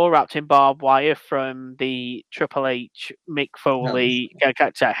 2x4 wrapped in barbed wire from the Triple H Mick Foley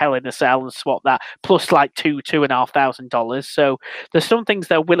Hell in a Cell, and swap that plus like $2,500. So there's some things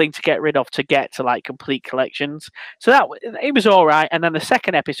they're willing to get rid of to get to like complete collections. So it was all right. And then the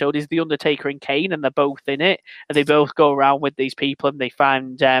second episode is The Undertaker and Kane, and they're both in it, and they both go around with these people, and they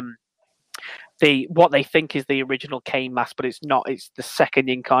find what they think is the original Kane mask, but it's not. It's the second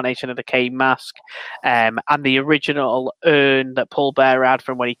incarnation of the Kane mask, and the original urn that Paul Bearer had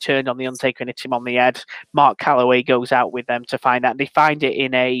from when he turned on the Undertaker and hit him on the head. Mark Calloway goes out with them to find that. They find it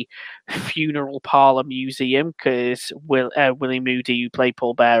in a funeral parlor museum because Willie Moody, who played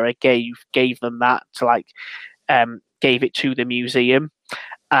Paul Bearer, gave them that to gave it to the museum.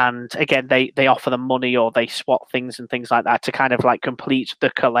 And again, they offer them money or they swap things and things like that to kind of like complete the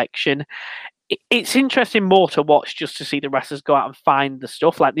collection. It's interesting more to watch just to see the wrestlers go out and find the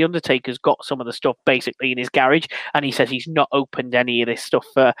stuff. Like the Undertaker's got some of the stuff basically in his garage, and he says he's not opened any of this stuff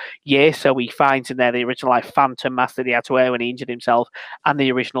for years. So he finds in there the original like phantom mask that he had to wear when he injured himself, and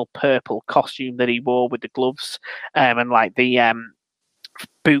the original purple costume that he wore with the gloves, and like the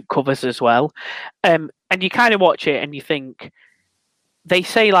boot covers as well. And you kind of watch it and you think, they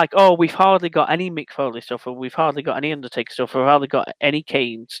say like, oh, we've hardly got any Mick Foley stuff, or we've hardly got any Undertaker stuff, or we've hardly got any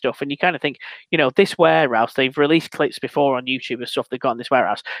Kane stuff. And you kind of think, this warehouse, they've released clips before on YouTube of stuff they've got in this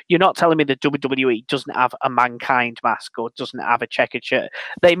warehouse. You're not telling me that WWE doesn't have a Mankind mask or doesn't have a checkered shirt.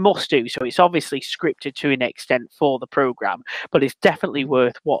 They must do. So it's obviously scripted to an extent for the program, but it's definitely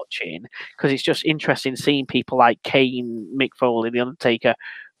worth watching because it's just interesting seeing people like Kane, Mick Foley, The Undertaker,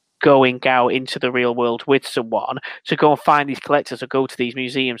 going out into the real world with someone to go and find these collectors or go to these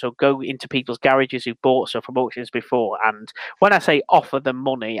museums or go into people's garages who bought stuff from auctions before. And when I say offer them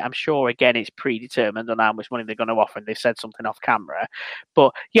money, I'm sure, again, it's predetermined on how much money they're going to offer, and they've said something off camera.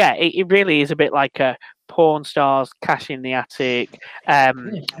 But yeah, it really is a bit like a porn stars cash in the attic.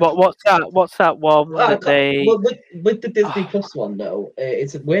 What's that one that they... Well, with the Disney Plus one, though,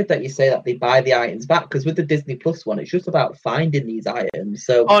 it's weird that you say that they buy the items back, because with the Disney Plus one, it's just about finding these items.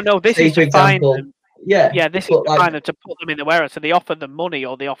 So, this is to find them. Yeah, this is to find them, to put them in the warehouse. So they offer them money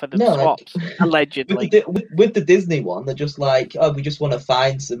or they offer them swaps, allegedly. With the Disney one, they're just like, oh, we just want to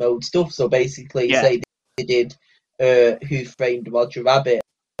find some old stuff. So basically, say they did Who Framed Roger Rabbit,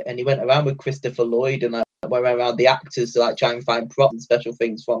 and he went around with Christopher Lloyd and went around the actors to like try and find props and special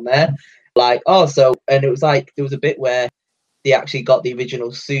things from there. And it was like there was a bit where they actually got the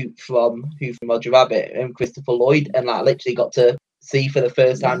original suit from Who Framed Roger Rabbit and Christopher Lloyd, and like literally got to see for the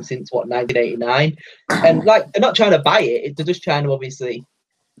first time since 1989. And like they're not trying to buy it; they're just trying to obviously.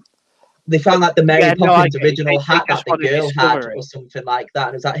 They found like the Mary Poppins original hat that the girl had or something like that,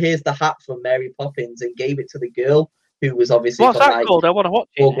 and it was like, here's the hat from Mary Poppins, and gave it to the girl who was obviously called? I want to watch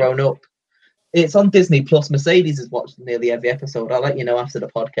it. All grown up. It's on Disney Plus. Mercedes has watched nearly every episode. I'll let you know after the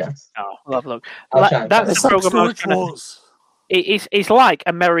podcast. Oh, we'll have a look. That's the program. It's like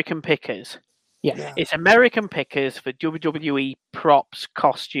American Pickers. Yeah. It's American Pickers for WWE props,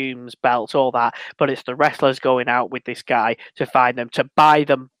 costumes, belts, all that. But it's the wrestlers going out with this guy to find them, to buy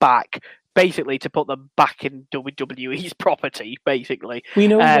them back, basically to put them back in WWE's property, basically. We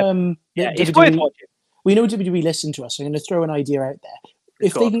know it's worth watching. We know WWE listen to us, so I'm going to throw an idea out there.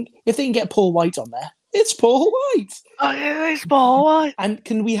 If they can get Paul White on there, it's Paul White. Oh, yeah, it's Paul White. And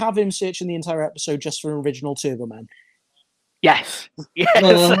can we have him searching the entire episode just for an original Turbo Man? Yes.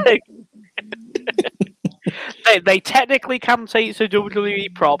 They technically can say it's a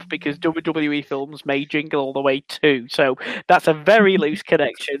WWE prop because WWE films may Jingle All the Way too. So that's a very loose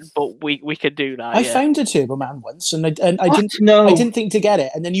connection, but we could do that. I found a Turbo Man once, and I didn't No. I didn't think to get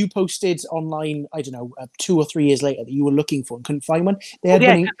it, and then you posted online, I don't know, 2 or 3 years later that you were looking for and couldn't find one. They had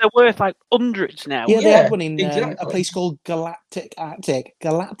one in, 'cause they're worth like hundreds now. yeah, they Yeah, had one in a exactly. place called Galactic Attic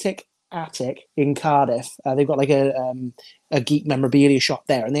in Cardiff. They've got like a geek memorabilia shop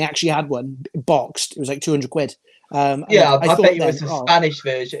there, and they actually had one boxed. It was like 200 quid. And Yeah, I thought bet it then, was the Spanish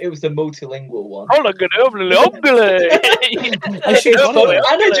version. It was the multilingual one. I should have got it.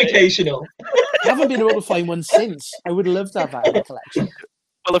 And educational. I haven't been able to find one since. I would love to have that in the collection.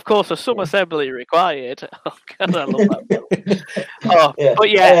 Well, of course, a some assembly required. Oh, God, I love that. Oh, Yeah. but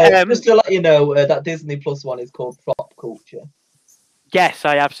yeah, Just to let you know, that Disney Plus one is called Prop Culture. yes,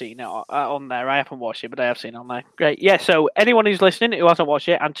 I have seen it on there. I haven't watched it, but I have seen it on there. Great. Yeah, so anyone who's listening who hasn't watched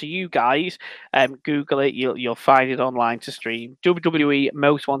it, and to you guys, Google it. You'll find it online to stream. WWE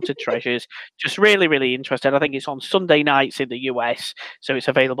Most Wanted Treasures. Just really, really interested. I think it's on Sunday nights in the US, so it's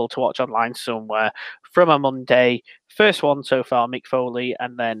available to watch online somewhere from a Monday. First one so far, Mick Foley,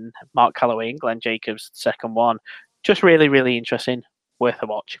 and then Mark Calloway and Glenn Jacobs, second one. Just really, really interesting. Worth a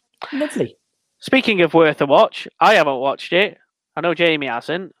watch. Lovely. Speaking of worth a watch, I haven't watched it. I know Jamie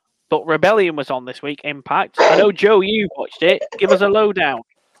hasn't, but Rebellion was on this week. Impact. I know Joe, you watched it. Give us a lowdown.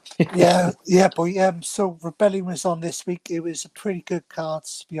 Yeah, boy. So Rebellion was on this week. It was a pretty good card,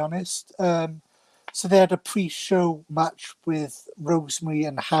 to be honest. So they had a pre-show match with Rosemary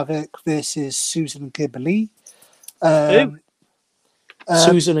and Havoc versus Susan and Kimberly.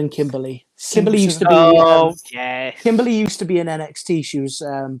 Susan and Kimberly. Kimberly used to be. Yes. Kimberly used to be in NXT. She was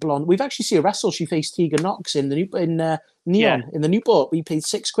blonde. We've actually seen her wrestle. She faced Tegan Knox in the Neon in the Newport. We paid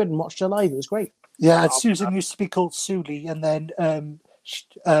 £6 and watched her live. It was great. Yeah, Susan used to be called Suli, and then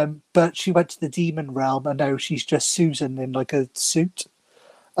but she went to the Demon Realm, and now she's just Susan in like a suit.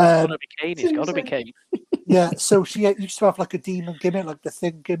 It's gotta be Kane. It's gotta be Kane. Yeah, so she used to have like a demon gimmick, like the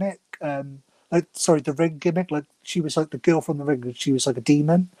Thing gimmick. The Ring gimmick. Like she was like the girl from the Ring, and she was like a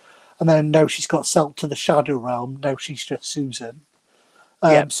demon. And then now she's got sent to the Shadow Realm. Now she's just Susan.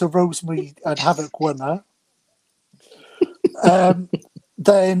 So Rosemary and Havoc won that.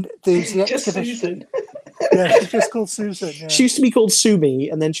 Then there's the Just exhibition. Susan. Yeah, she's just called Susan. Yeah. She used to be called Sumi,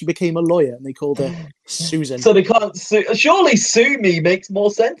 and then she became a lawyer, and they called her Susan. So they can't sue. Surely sue me makes more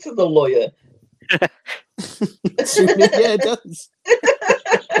sense as a lawyer. Sumi, yeah, it does.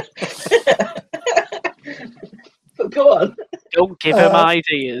 But go on. Don't give him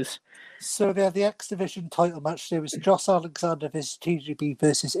ideas. So they had the X Division title match. There was Josh Alexander versus TJP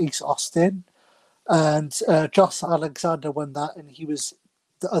versus Ace Austin. And Josh Alexander won that, and he was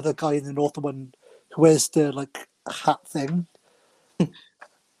the other guy in the North, the one who wears the like hat thing.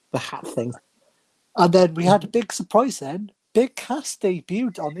 The hat thing. And then we had a big surprise then. Big Cass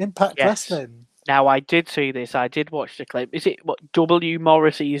debuted on Impact Wrestling. Now, I did see this. I did watch the clip. Is it what W.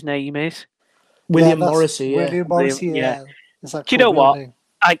 Morrissey's name is? William Morrissey, yeah. William Morrissey, Yeah. yeah. Do you know what?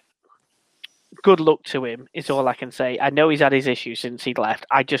 Good luck to him is all I can say. I know he's had his issues since he left.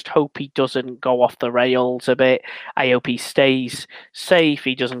 I just hope he doesn't go off the rails a bit. I hope he stays safe.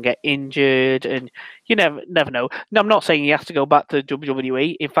 He doesn't get injured, and you never know. No, I'm not saying he has to go back to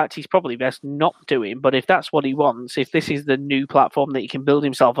WWE. In fact, he's probably best not doing. But if that's what he wants, if this is the new platform that he can build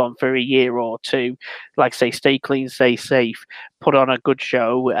himself on for a year or two, like say, stay clean, stay safe, put on a good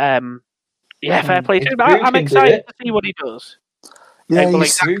show. Fair play to him. I'm excited to see what he does. Yeah,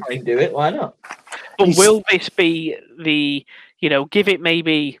 You can do it. Why not? But will this be the, give it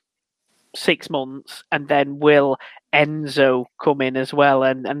maybe 6 months, and then will Enzo come in as well?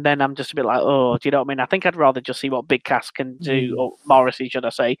 And then I'm just a bit like, oh, do you know what I mean? I think I'd rather just see what Big Cass can do, or Morrissey, should I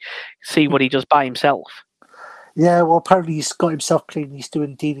say, see what he does by himself. Yeah, well, apparently he's got himself clean. He's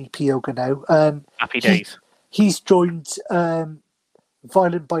doing DDP yoga now. Happy days. He's joined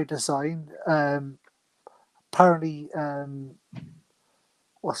Violent by Design. Apparently...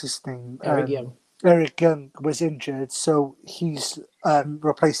 what's his name? Eric Young. Eric Young was injured, so he's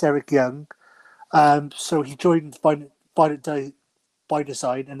replaced Eric Young. So he joined Violent by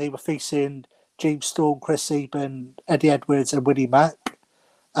Design, and they were facing James Storm, Chris Sabin, Eddie Edwards, and Willie Mack.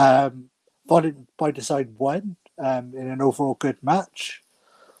 Violent by Design won in an overall good match.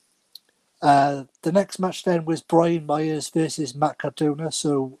 The next match then was Brian Myers versus Matt Cardona,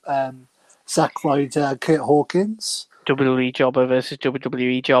 so Zack Ryder and Kurt Hawkins. WWE Jobber versus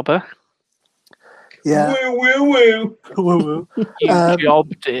WWE Jobber. Yeah. Woo. Woo. You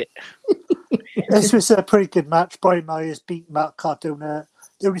jobbed it. This was a pretty good match. Brian Myers beat Matt Cardona.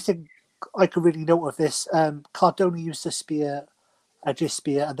 The only thing I could really note of this, Cardona used a spear, Edge's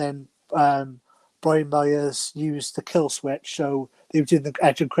spear, and then Brian Myers used the kill switch, so they were doing the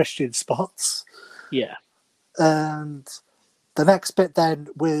Edge and Christian spots. Yeah. And the next bit then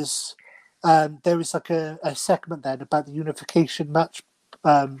was there was like a segment then about the unification match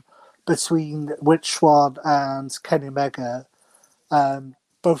between Rich Swann and Kenny Omega.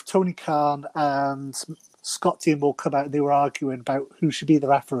 Both Tony Khan and Scott Dean will come out and they were arguing about who should be the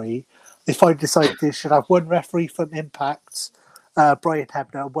referee. They finally decided they should have one referee from Impact, Brian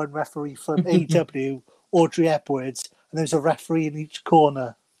Hebner, one referee from AEW, Audrey Edwards, and there's a referee in each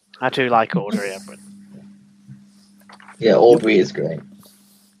corner. I do like Audrey Edwards. Yeah, Aubrey is great.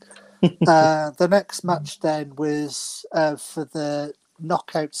 The next match then was for the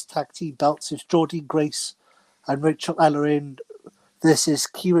Knockouts tag team belts. It's Jordynne Grace and Rachel Ellering. This is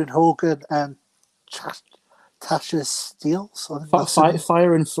Kieran Hogan and Tasha Steeles.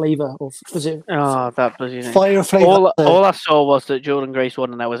 Fire and Flavor, or was it? Oh, that was Fire Flavor. All I saw was that Jordynne Grace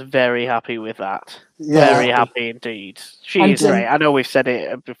won, and I was very happy with that. Yeah. Very happy indeed. She is great. I know we've said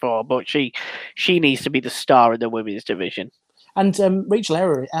it before, but she needs to be the star in the women's division. And Rachel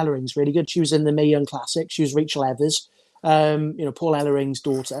Ellering's really good. She was in the Mae Young Classic. She was Rachel Evers, Paul Ellering's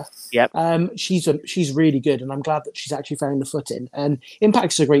daughter. Yep. She's really good, and I'm glad that she's actually found the footing. And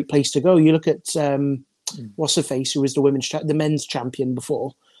Impact's a great place to go. You look at what's her face, who was the men's champion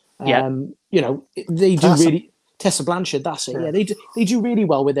before. They do really. Tessa Blanchard, that's it. Yeah, they do really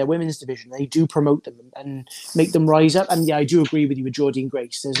well with their women's division. They do promote them and make them rise up. And yeah, I do agree with you with Jordynne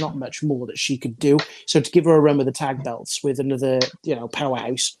Grace. There's not much more that she could do. So to give her a run with the tag belts with another,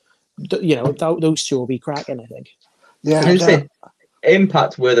 powerhouse, those two will be cracking, I think. Yeah,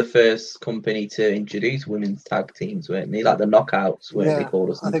 Impact were the first company to introduce women's tag teams, weren't they? Like the Knockouts, weren't they called,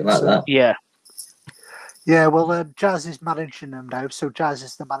 or something like that? Yeah. Yeah, well, Jazz is managing them now. So Jazz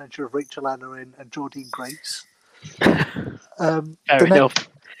is the manager of Rachel Ellering and Jordynne Grace. Fair enough.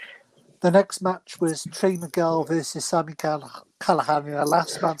 The next match was Trey Miguel versus Sami Callihan in a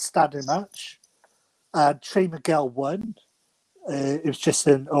last man standing match. Trey Miguel won. It was just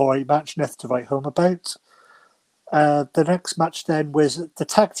an alright match, nothing to write home about. The next match then was the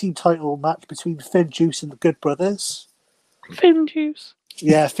tag team title match between Finn Juice and the Good Brothers. Finn Juice?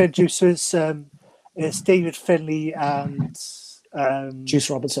 Yeah, Finn Juice was it's David Finlay and Juice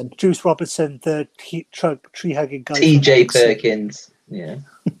Robinson, the tree hugging guy. TJ Perkins. Yeah.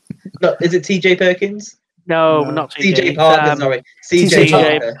 No, is it TJ Perkins? No, not TJ. TJ Parker, sorry. CJ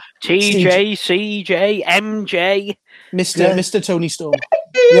Parker. TJ, CJ, MJ. Mr. Tony Storm.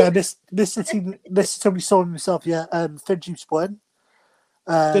 Yeah, Mr. Tony Storm himself, yeah. Finn Juice won.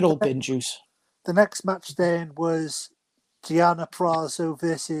 Good old Bin Juice. The next match then was Deonna Purrazzo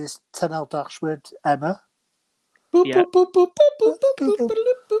versus Tenelle Dashwood, Emma. Yeah.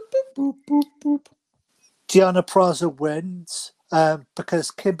 Deonna Purrazzo wins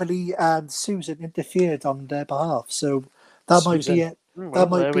because Kimberly and Susan interfered on their behalf. So that might be it.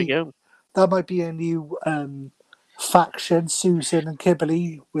 That might be a new faction, Susan and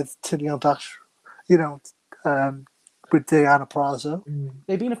Kimberly with Tenelle Dash, with Deonna Purrazzo.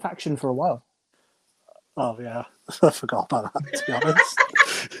 They've been a faction for a while. Oh yeah, I forgot about that, to be honest.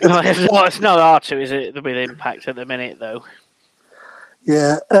 It's not hard to, is it? With Impact at the minute, though.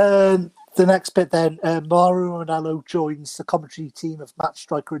 Yeah. The next bit then, Mauro Ranallo joins the commentary team of Matt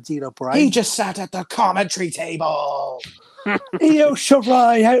Striker and Dean O'Brien. He just sat at the commentary table. Io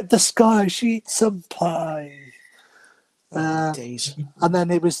Shirai out the sky, she eats some pie. Days. And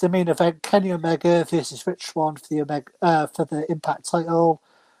then it was the main event: Kenny Omega versus Rich Swann for the Impact title.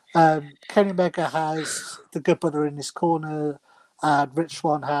 Kenny Omega has the Good Brother in his corner, and Rich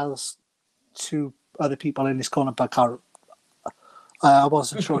Swann has two other people in his corner, but I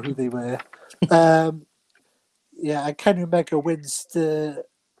wasn't sure who they were. And Kenny Omega wins the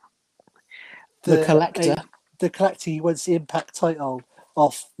Collector. The Collector, he wins the Impact title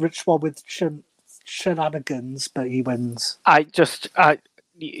off Rich Swann with shenanigans, but he wins.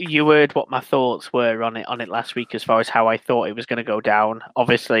 You heard what my thoughts were on it last week as far as how I thought it was going to go down.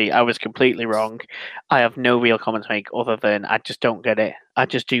 Obviously, I was completely wrong. I have no real comment to make other than I just don't get it. I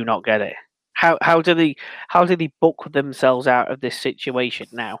just do not get it. How do they book themselves out of this situation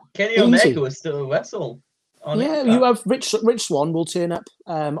now? Kenny Omega was still a wrestle. You have Rich Swann will turn up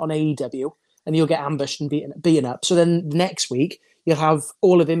on AEW and you'll get ambushed and beaten up. So then next week you'll have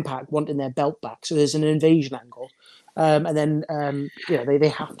all of Impact wanting their belt back. So there's an invasion angle. And then they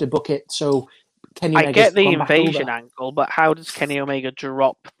have to book it. So Kenny Omega's I get the invasion angle, but how does Kenny Omega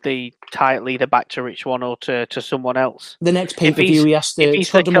drop the title either back to Rich Swann or to someone else? The next pay-per-view, he has to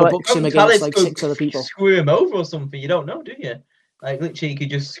books him against like 6 other people. Screw him over or something. You don't know, do you? Like literally, you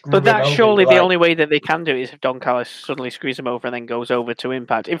could just screw But him that's over, surely like, the only way that they can do it is if Don Callis suddenly screws him over and then goes over to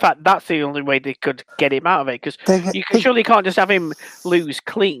Impact. In fact, that's the only way they could get him out of it, because surely can't just have him lose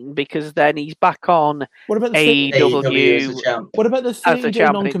clean, because then he's back on What about the AEW as a AEW? champ. What about the As the 30-day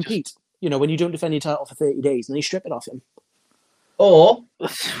champ, and it non-compete? You know, when you don't defend your title for 30 days and they strip it off him. Or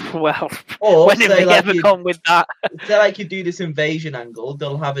Well, Or when have say they like ever you- gone with that? say like you do this invasion angle,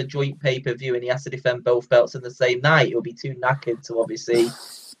 they'll have a joint pay-per-view and he has to defend both belts in the same night. It'll be too knackered to obviously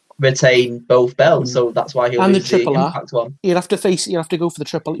retain both belts, so that's why he'll And the lose the Triple R. Impact one. You'll have to go for the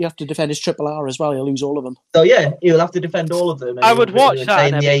triple. You have to defend his Triple R as well. You'll lose all of them. So yeah, he'll have to defend all of them. And I he'll would watch retain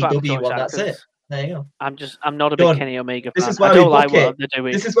that. And the I'd be AEW glad to one. watch That's that, it. 'cause There you go. I'm not a big Done. Kenny Omega This fan. is why I we don't like book it. what they're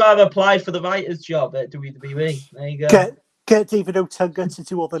doing. This is why I've applied for the writer's job at WWE. There you go. Get David Otunga to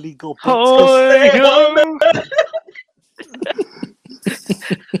do all the legal bits. Oh,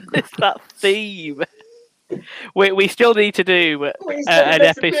 it's that theme. We still need to do an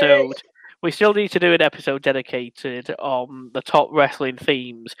episode. We still need to do an episode dedicated on the top wrestling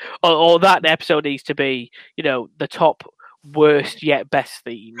themes, or that episode needs to be, the top worst yet best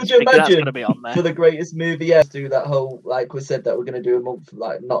themes. Could you because that's imagine going to be on there. for the greatest movie ever, do that whole, like we said, that we're going to do a month,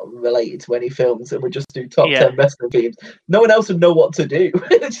 like not related to any films, and we just do top 10 wrestling themes. No one else would know what to do.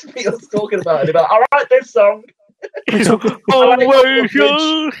 It's just be us talking about it. I like this song. I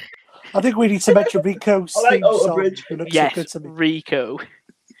think we need to mention Rico's theme song. Yes, Rico.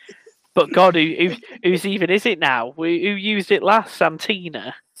 But God, who's even is it now? Who used it last?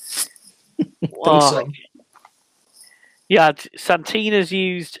 Santina. Yeah, Santina's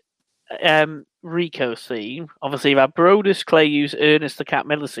used Rico's theme. Obviously, you've had Brodus Clay use Ernest the Cat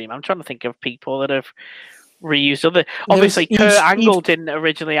Miller's theme. I'm trying to think of people that have reused other. Obviously, Kurt Angle didn't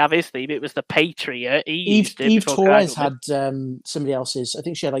originally have his theme. It was the Patriot. Eve Torres had somebody else's. I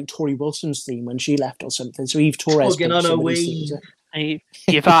think she had like Tori Wilson's theme when she left or something. So Eve Torres.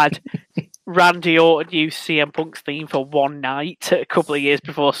 You've had Randy Orton use CM Punk's theme for one night a couple of years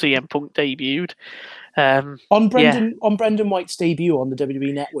before CM Punk debuted. On Brendan White's debut on the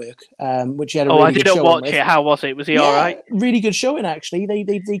WWE Network, which he had a really good show. I didn't watch it. How was it? Was he all right? Really good showing, actually.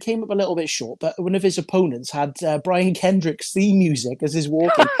 They came up a little bit short, but one of his opponents had Brian Kendrick's theme music as his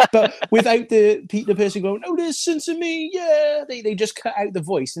walking, but without the person going, "Oh, listen to me!" Yeah, they just cut out the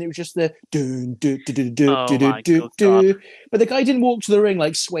voice, and it was just the do do do do do do do do. But the guy didn't walk to the ring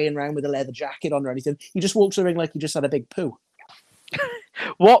like swaying around with a leather jacket on or anything. He just walked to the ring like he just had a big poo.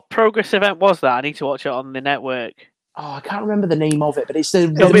 What Progress event was that? I need to watch it on the network. Oh, I can't remember the name of it, but it's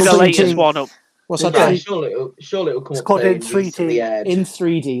it'll be the latest one up. What's that? Surely it'll come. It's called in 3D. In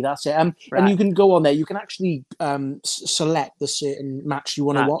 3D, that's it. And you can go on there. You can actually select the certain match you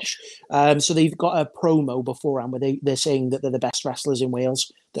want to watch. So they've got a promo beforehand where they're saying that they're the best wrestlers in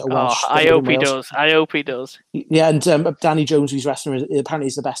Wales. That are Welsh. I hope he does. I hope he does. Yeah, and Danny Jones, who's wrestler, apparently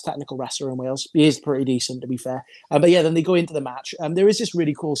is the best technical wrestler in Wales. He is pretty decent, to be fair. But yeah, then they go into the match. There is this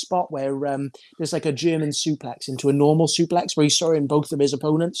really cool spot where there's like a German suplex into a normal suplex where he's throwing both of his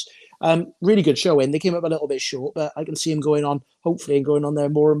opponents. Really good showing. They came up a little bit short, but I can see him going on, hopefully, going on there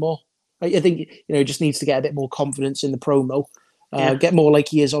more and more. I think just needs to get a bit more confidence in the promo, get more like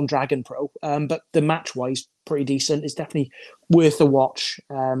he is on Dragon Pro. But the match wise, pretty decent. It's definitely worth a watch.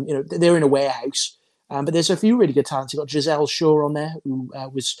 They're in a warehouse, but there's a few really good talents. You've got Giselle Shaw on there, who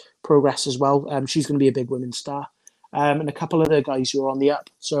was Progress as well. She's going to be a big women's star, and a couple of other guys who are on the up.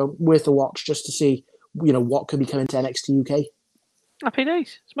 So worth a watch just to see what could be coming to NXT UK. Happy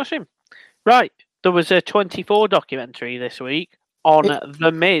days. Smash him. Right. There was a 24 documentary this week on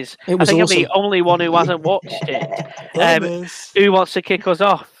The Miz. I think awesome. I'm the only one who hasn't watched it. Who wants to kick us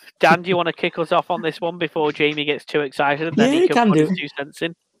off? Dan, do you want to kick us off on this one before Jamie gets too excited and then he can put his 2 cents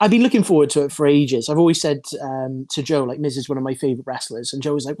in? I've been looking forward to it for ages. I've always said to Joe, like, Miz is one of my favourite wrestlers. And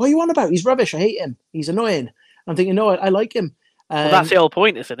Joe was like, what are you on about? He's rubbish. I hate him. He's annoying. I'm thinking, no, I like him. Well, that's the whole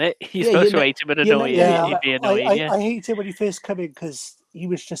point, isn't it? You're supposed to hate him and annoy him. He'd be annoying, I hate him when he first came in because he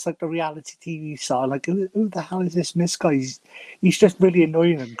was just like the reality TV star. Like, who the hell is this Miz guy? He's just really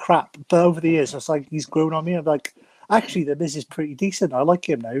annoying and crap. But over the years, it's like he's grown on me. I'm like, actually, the Miz is pretty decent. I like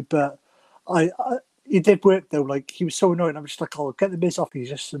him now. But it did work, though. Like, he was so annoying. I'm just like, oh, get the Miz off. He's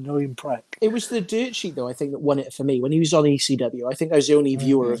just an annoying prick. It was the dirt sheet, though, I think, that won it for me. When he was on ECW, I think I was the only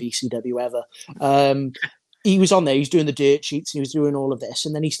viewer of ECW ever. He was on there, he was doing the dirt sheets, and he was doing all of this,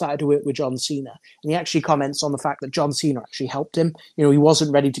 and then he started to work with John Cena. And he actually comments on the fact that John Cena actually helped him. He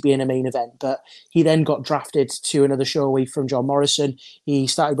wasn't ready to be in a main event, but he then got drafted to another show away from John Morrison. He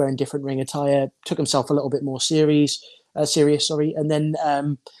started wearing different ring attire, took himself a little bit more serious, and then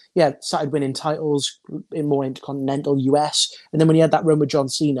started winning titles in more intercontinental US. And then when he had that run with John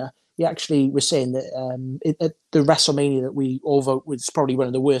Cena, he actually was saying that at the WrestleMania that we all vote was probably one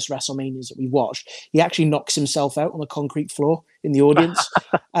of the worst WrestleManias that we watched. He actually knocks himself out on the concrete floor in the audience,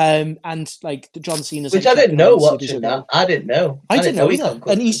 and like John Cena's, Which like, I didn't know checking watching him, that. I didn't know. I didn't know he either.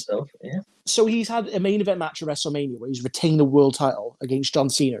 concussed And he's himself. Yeah. so he's had a main event match at WrestleMania where he's retained the world title against John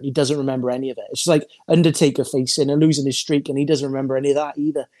Cena, and he doesn't remember any of it. It's just like Undertaker facing and losing his streak, and he doesn't remember any of that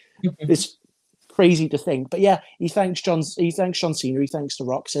either. It's crazy to think. But yeah, he thanks John Cena, he thanks The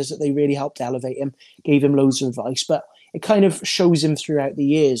Rock, says that they really helped elevate him, gave him loads of advice. But it kind of shows him throughout the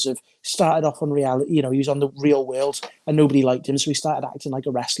years of started off on reality, he was on the Real World and nobody liked him, so he started acting like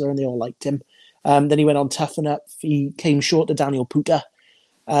a wrestler and they all liked him. Then he went on Toughen Up. He came short to Daniel Puta.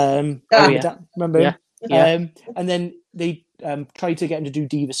 Remember him? Yeah. And then they tried to get him to do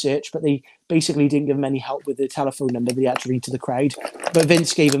Diva Search, but they basically didn't give him any help with the telephone number that he had to read to the crowd. But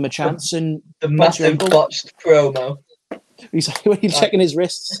Vince gave him a chance, and The massive botched promo. he's like, when he's checking his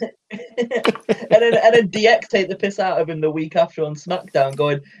wrists. and then DX take the piss out of him the week after on SmackDown,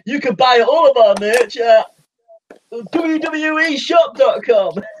 going, "You can buy all of our merch at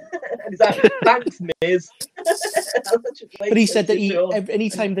WWEshop.com." And he's like, "Thanks, Miz." But he said that any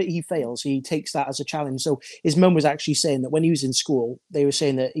time that he fails, he takes that as a challenge. So his mum was actually saying that when he was in school, they were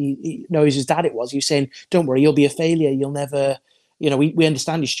saying that he knows his dad. He was saying, "Don't worry, you'll be a failure. You'll never." We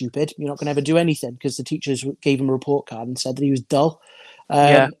understand you're stupid. You're not going to ever do anything, because the teachers gave him a report card and said that he was dull.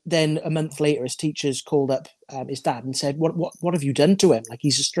 Then a month later, his teachers called up his dad and said, what have you done to him? Like,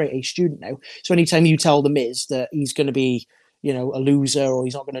 he's a straight A student now. So anytime you tell the Miz that he's going to be, a loser, or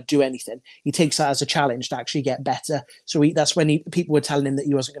he's not going to do anything, he takes that as a challenge to actually get better. So that's when people were telling him that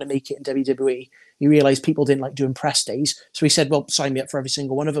he wasn't going to make it in WWE. He realized people didn't like doing press days. So he said, well, sign me up for every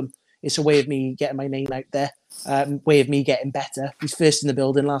single one of them. It's a way of me getting my name out there, way of me getting better. He's first in the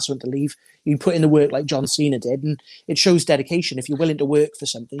building, last one to leave. You put in the work like John Cena did, and it shows dedication. If you're willing to work for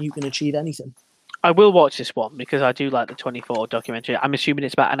something, you can achieve anything. I will watch this one because I do like the 24 documentary. I'm assuming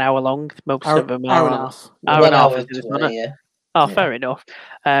it's about an hour long. Most of them are hour and a half. Hour and a half. 20, yeah. Oh, fair enough.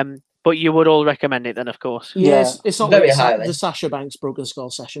 But you would all recommend it then, of course. Yes, it's not Very like highly. the Sasha Banks Broken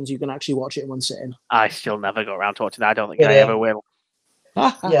Skull sessions. You can actually watch it in one sitting. I still never got around to watching that. I don't think I ever will.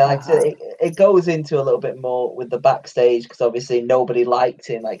 Yeah, like I said, it goes into a little bit more with the backstage, because obviously nobody liked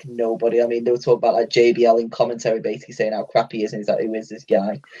him, like nobody. I mean, they were talking about like JBL in commentary, basically saying how crap he is, and he's like, "Who is this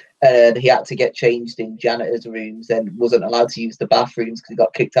guy?" And he had to get changed in janitors' rooms and wasn't allowed to use the bathrooms because he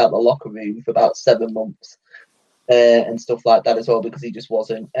got kicked out of the locker room for about 7 months, and stuff like that as well, because he just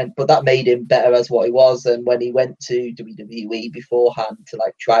wasn't. But that made him better as what he was. And when he went to WWE beforehand to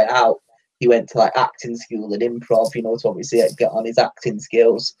like try it out, he went to like acting school and improv, to obviously get on his acting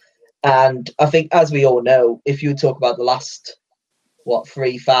skills. And I think, as we all know, if you talk about the last,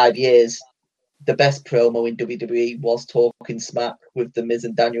 3-5 years, the best promo in WWE was Talking Smack with The Miz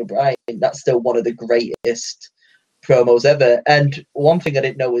and Daniel Bryan. That's still one of the greatest promos ever. And one thing I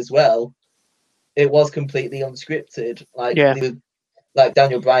didn't know as well, it was completely unscripted. Like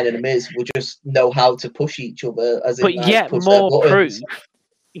Daniel Bryan and The Miz would just know how to push each other. But yet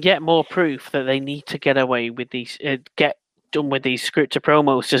more proof that they need to get away with these, get done with these scripted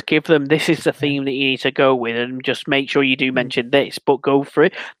promos. Just give them, this is the theme that you need to go with, and just make sure you do mention this, but go for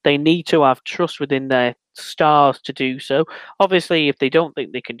it. They need to have trust within their stars to do so. Obviously, if they don't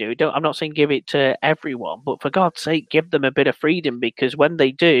think they can do it, I'm not saying give it to everyone, but for God's sake, give them a bit of freedom, because when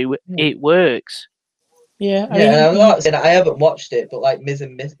they do, it works. Yeah, I haven't watched it, but like Miz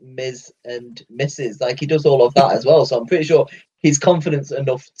and Mrs., like he does all of that as well. So I'm pretty sure he's confident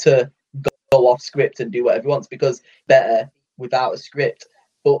enough to go off script and do whatever he wants, because better without a script.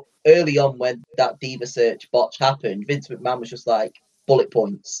 But early on, when that Diva Search botch happened, Vince McMahon was just like, bullet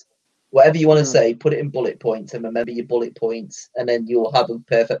points. Whatever you want to say, put it in bullet points and remember your bullet points, and then you'll have a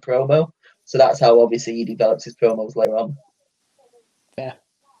perfect promo. So that's how obviously he develops his promos later on. Yeah.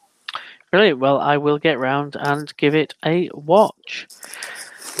 Brilliant. Well, I will get round and give it a watch.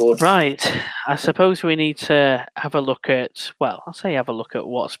 Good. Right. I suppose we need to have a look at,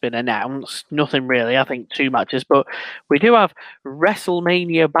 what's been announced. Nothing really. I think 2 matches, but we do have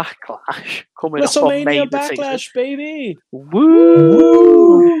WrestleMania Backlash coming up on May WrestleMania Backlash, baby!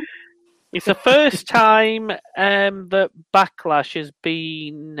 Woo! It's the first time that Backlash has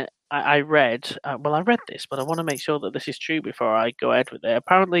been. I read this, but I want to make sure that this is true before I go ahead with it.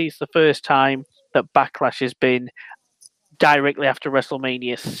 Apparently, it's the first time that Backlash has been directly after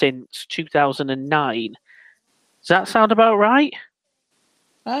WrestleMania since 2009. Does that sound about right?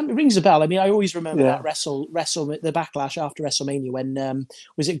 It rings a bell. I mean, I always remember that the Backlash after WrestleMania when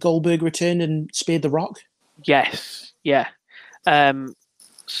was it Goldberg returned and speared The Rock? Yes, yeah.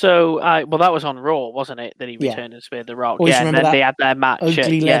 So, well, that was on Raw, wasn't it? That he Yeah. returned and speared the Rock. Always yeah, and remember then that they had their match.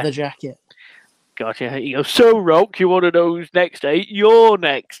 ugly yeah. leather jacket. Gotcha. He goes, so Rock, you want to know who's next, eh? You're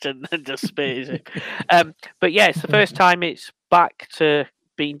next, and then just spears it. But yeah, it's the first time it's back to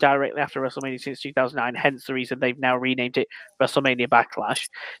being directly after WrestleMania since 2009, hence the reason they've now renamed it WrestleMania Backlash.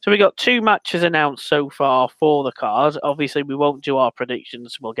 So we got 2 matches announced so far for the card. Obviously, we won't do our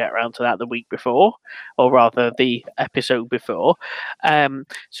predictions. We'll get around to that the week before, or rather the episode before.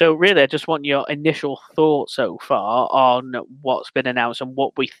 So really, I just want your initial thoughts so far on what's been announced and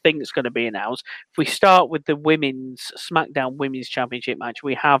what we think is going to be announced. If we start with the women's SmackDown Women's Championship match,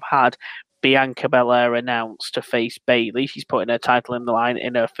 we have had Bianca Belair announced to face Bayley. She's putting her title in the line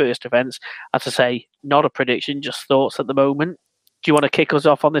in her first defense. As I say, not a prediction, just thoughts at the moment. Do you want to kick us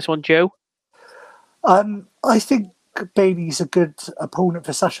off on this one, Joe? I think Bayley's a good opponent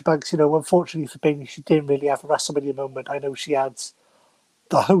for Sasha Banks. Unfortunately for Bayley, she didn't really have a WrestleMania moment. I know she had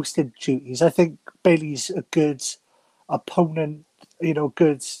the hosting duties. I think Bayley's a good opponent,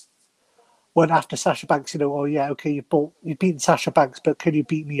 good one after Sasha Banks, you've beaten Sasha Banks, but can you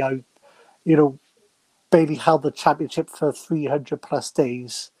beat me out? Bayley held the championship for 300 plus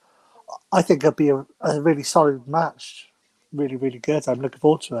days. I think it'll be a really solid match. Really, really good. I'm looking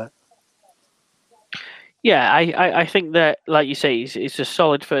forward to it. Yeah, I think that, like you say, it's a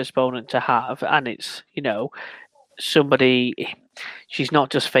solid first opponent to have, and it's, somebody, she's not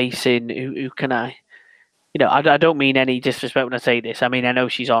just facing, who can I don't mean any disrespect when I say this. I mean, I know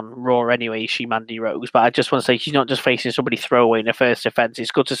she's on Raw anyway, she Mandy Rose, but I just want to say she's not just facing somebody throwaway in her first defense.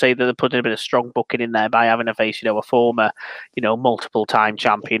 It's good to say that they're putting a bit of strong booking in there by having her face, a former, multiple time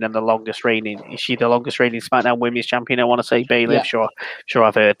champion and the longest reigning. Is she the longest reigning SmackDown Women's Champion? I want to say Bayley. Yeah. I'm sure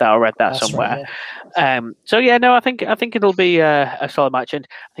I've heard that or read that somewhere. Right, yeah. I think it'll be a solid match, and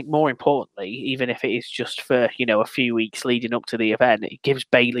I think more importantly, even if it is just for a few weeks leading up to the event, it gives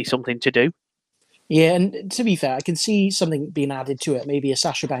Bayley something to do. Yeah, and to be fair, I can see something being added to it, maybe a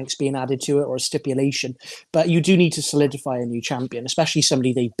Sasha Banks being added to it or a stipulation, but you do need to solidify a new champion, especially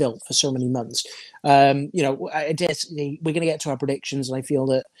somebody they built for so many months. We're going to get to our predictions, and I feel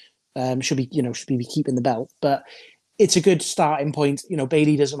that should be keeping the belt, but it's a good starting point.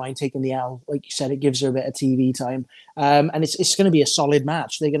 Bayley doesn't mind taking the L. Like you said, it gives her a bit of TV time, and it's going to be a solid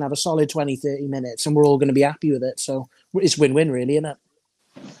match. They're going to have a solid 20, 30 minutes, and we're all going to be happy with it, so it's win-win, really, isn't it?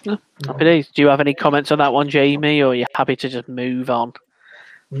 Happy days. Do you have any comments on that one, Jamie, or are you happy to just move on?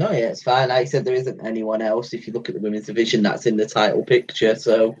 No, yeah, it's fine. Like I said, there isn't anyone else, if you look at the women's division, that's in the title picture,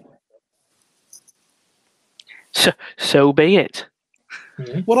 so be it.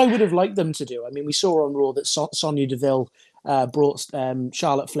 What I would have liked them to do, I mean, we saw on Raw that Sonya Deville brought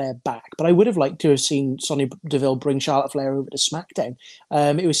Charlotte Flair back, but I would have liked to have seen Sonya Deville bring Charlotte Flair over to SmackDown.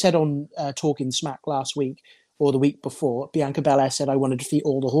 It was said on Talking Smack last week, or the week before, Bianca Belair said, I want to defeat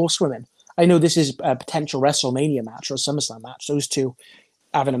all the horsewomen. I know this is a potential WrestleMania match or a SummerSlam match. Those two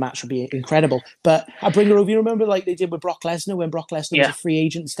having a match would be incredible. But I bring her over. You remember like they did with Brock Lesnar when Brock Lesnar was a free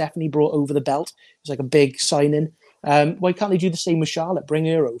agent, Stephanie brought over the belt. It was like a big sign-in. Why can't they do the same with Charlotte? Bring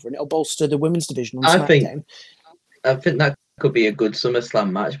her over and it'll bolster the women's division on SmackDown. I think that could be a good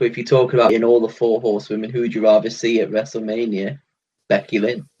SummerSlam match. But if you talk about in all the 4 horsewomen, who would you rather see at WrestleMania? Becky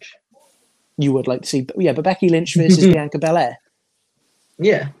Lynch. You would like to see, but Becky Lynch versus Bianca Belair.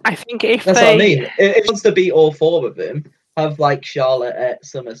 Yeah, I think that's what I mean. If he wants to beat all 4 of them, have like Charlotte at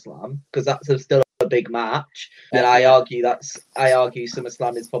SummerSlam because that's still a big match. And I argue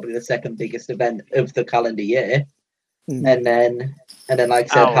SummerSlam is probably the second biggest event of the calendar year. And then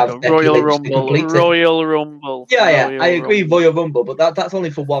like I said, have Becky Royal Lynch Rumble, to complete it. Royal Rumble. I agree, Royal Rumble, but that's only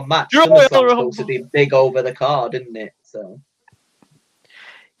for one match. SummerSlam's supposed to be big over the card, isn't it? So.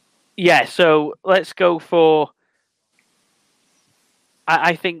 Yeah, so let's go for.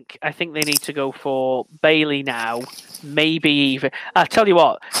 I think they need to go for Bayley now. Maybe even I'll tell you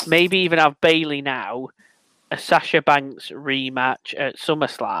what. Maybe even have Bayley now, a Sasha Banks rematch at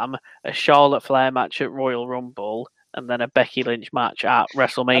SummerSlam, a Charlotte Flair match at Royal Rumble, and then a Becky Lynch match at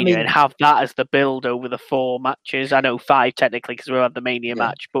WrestleMania, and have that as the build over the 4 matches. I know 5 technically because we had the Mania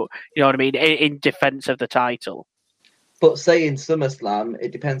match, but you know what I mean. In defense of the title. But saying SummerSlam,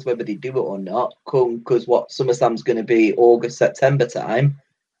 it depends whether they do it or not. Because SummerSlam's going to be August, September time.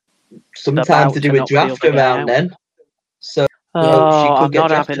 Sometimes to do a draft around then. So she could get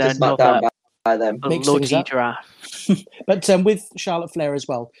drafted to SmackDown by them. Bloody draft. But with Charlotte Flair as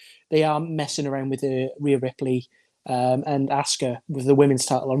well, they are messing around with Rhea Ripley and Asuka with the women's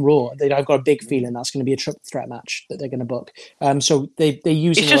title on Raw. I've got a big feeling that's going to be a triple threat match that they're going to book. So they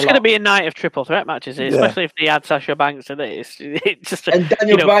use it's just going to be a night of triple threat matches, especially if they add Sasha Banks to this. It's just and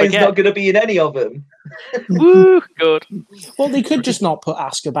Daniel Bryan's not going to be in any of them. Woo, good. Well, they could just not put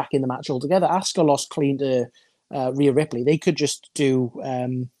Asuka back in the match altogether. Asuka lost clean to Rhea Ripley. They could just do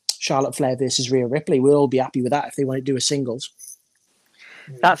Charlotte Flair versus Rhea Ripley. We'll all be happy with that if they want to do a singles.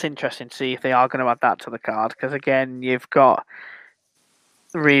 That's interesting to see if they are going to add that to the card, because again, you've got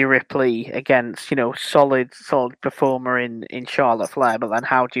Rhea Ripley against, solid performer in Charlotte Flair, but then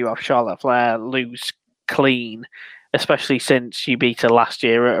how do you have Charlotte Flair lose clean, especially since she beat her last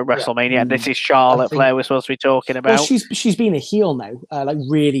year at WrestleMania? And this is Charlotte Flair we're supposed to be talking about. Well, she's been a heel now, like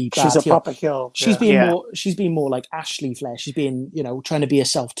really bad. She's a proper heel. She's been more like Ashley Flair. She's been, trying to be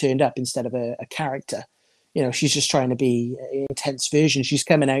herself turned up instead of a character. She's just trying to be an intense version. She's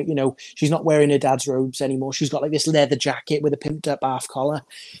coming out, she's not wearing her dad's robes anymore. She's got like this leather jacket with a pimped up half collar.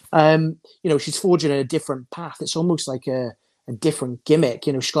 She's forging a different path. It's almost like a different gimmick.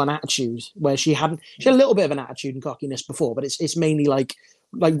 She's got an attitude where she had a little bit of an attitude and cockiness before, but it's mainly like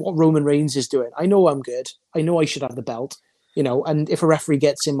what Roman Reigns is doing. I know I'm good. I know I should have the belt. And if a referee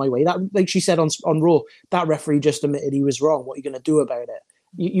gets in my way, that, like she said on Raw, that referee just admitted he was wrong. What are you going to do about it?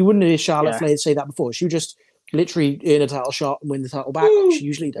 You wouldn't hear Charlotte Flair say that before. She would just literally earn a title shot and win the title back, like she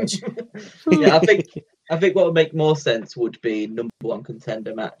usually does. Yeah, I think what would make more sense would be number one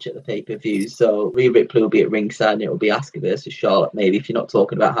contender match at the pay-per-view. So Rhea Ripley will be at ringside and it will be Asuka versus Charlotte, maybe, if you're not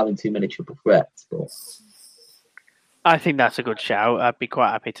talking about having too many triple threats. But I think that's a good shout. I'd be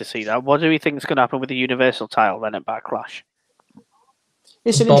quite happy to see that. What do we think is going to happen with the Universal title then at Backlash?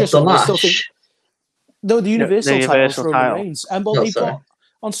 It's an interesting one. I still think... No, the Universal title is Roman Reigns. They've got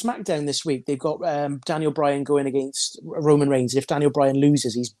on SmackDown this week, they've got Daniel Bryan going against Roman Reigns. If Daniel Bryan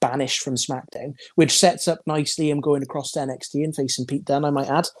loses, he's banished from SmackDown, which sets up nicely him going across to NXT and facing Pete Dunne, I might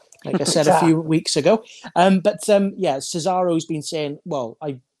add, like I said a few weeks ago. Cesaro's been saying, well,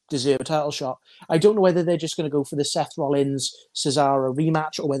 I deserve a title shot. I don't know whether they're just going to go for the Seth Rollins Cesaro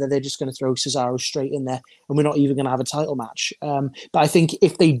rematch or whether they're just going to throw Cesaro straight in there and we're not even going to have a title match. But I think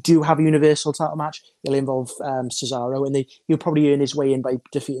if they do have a Universal title match, it'll involve Cesaro and he'll probably earn his way in by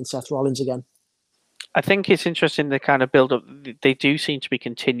defeating Seth Rollins again. I think it's interesting the kind of build up. They do seem to be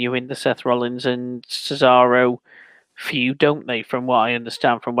continuing the Seth Rollins and Cesaro feud, don't they? From what I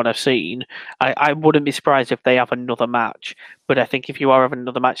understand, from what I've seen, I wouldn't be surprised if they have another match. But I think if you are having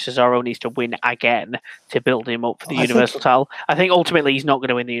another match, Cesaro needs to win again to build him up for the Universal title. I think ultimately he's not going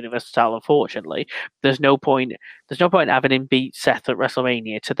to win the Universal title. Unfortunately, there's no point having him beat Seth at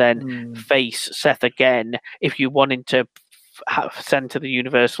WrestleMania to then face Seth again if you wanted to center the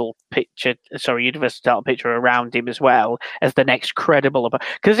Universal title picture around him as well as the next credible opponent.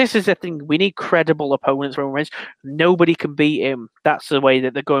 Because this is the thing, we need credible opponents for Roman Reigns. Nobody can beat him. That's the way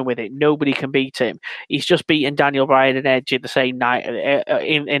that they're going with it. Nobody can beat him. He's just beaten Daniel Bryan and Edge in the same night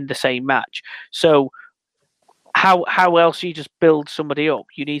in the same match. So how else do you just build somebody up?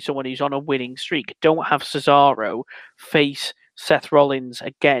 You need someone who's on a winning streak. Don't have Cesaro face Seth Rollins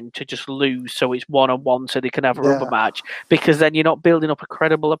again to just lose, so it's 1-on-1 so they can have a rubber match, because then you're not building up a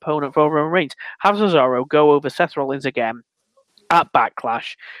credible opponent for Roman Reigns. Have Cesaro go over Seth Rollins again at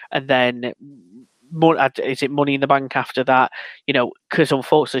Backlash, and then is it Money in the Bank after that? Because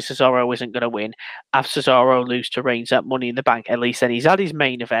unfortunately Cesaro isn't going to win. Have Cesaro lose to Reigns at Money in the Bank. At least then he's had his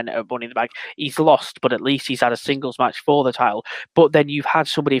main event at Money in the Bank. He's lost, but at least he's had a singles match for the title. But then you've had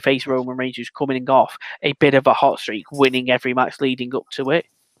somebody face Roman Reigns who's coming off a bit of a hot streak, winning every match leading up to it.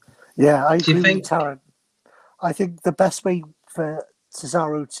 Yeah, I agree with Taryn. I think the best way for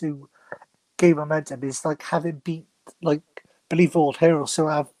Cesaro to gain momentum is like have him beat believable heroes. So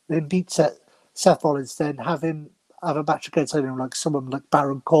have him beat Seth Rollins, then have a match against like someone like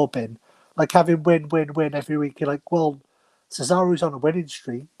Baron Corbin, like have him win every week. You're like, well, Cesaro's on a winning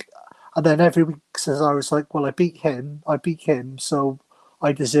streak, and then every week Cesaro's like, well, I beat him, so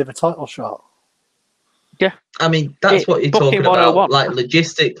I deserve a title shot. Yeah, I mean that's what you're talking about, like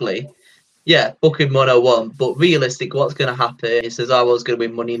logistically. Yeah, booking 101, but realistic, what's going to happen is Cesaro's going to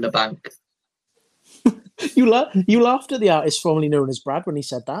win Money in the Bank. You laughed at the artist formerly known as Brad when he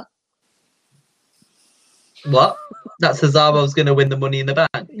said that. What? That Cesaro's going to win the Money in the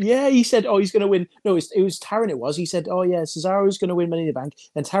Bank? Yeah, he said, oh, he's going to win. No, it was Taryn, it was. He said, oh, yeah, Cesaro's going to win Money in the Bank.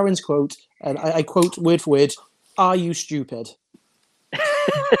 And Taryn's quote, and I quote word for word, "Are you stupid?"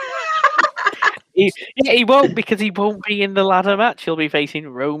 He won't, because he won't be in the ladder match. He'll be facing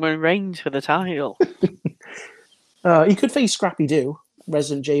Roman Reigns for the title. He could face Scrappy Doo.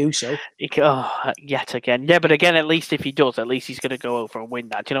 Resident Jey Uso. Yet again. Yeah, but again, at least if he does, at least he's going to go over and win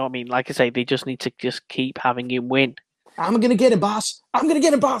that. Do you know what I mean? Like I say, they just need to just keep having him win. I'm going to get him, boss. I'm going to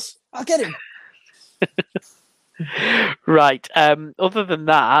get him, boss. I'll get him. Right. Other than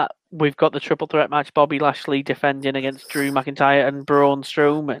that, we've got the triple threat match: Bobby Lashley defending against Drew McIntyre and Braun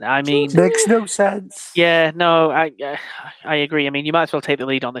Strowman. I mean, Makes no sense. yeah, no, I agree. I mean, you might as well take the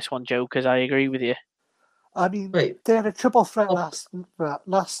lead on this one, Joe, because I agree with you. I mean, Wait. they had a triple threat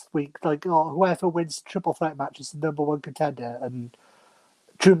last week. Like, whoever wins the triple threat match is the number one contender, and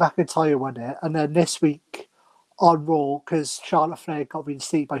Drew McIntyre won it. And then this week on Raw, because Charlotte Flair got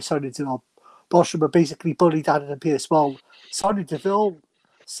reinstated by Sonya Deville, Boschman basically bullied Adam Pearce. Well, Sonya Deville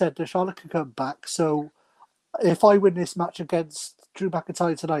said that Charlotte could come back. So if I win this match against Drew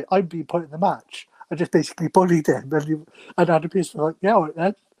McIntyre tonight, I'm being put in the match. I just basically bullied him, and Adam Pearce was like, "Yeah, all right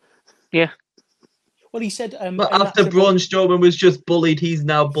then." Yeah. Well, he said. But after Braun Strowman was just bullied, he's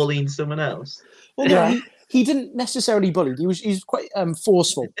now bullying someone else. Well, no, he didn't necessarily bully. He was quite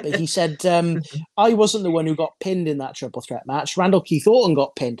forceful. He said, "I wasn't the one who got pinned in that triple threat match. Randall Keith Orton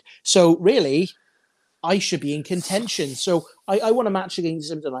got pinned. So really, I should be in contention. So I want a match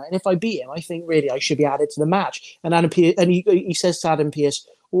against him tonight. And if I beat him, I think really I should be added to the match." And Adam Pearce, and he says to Adam Pearce,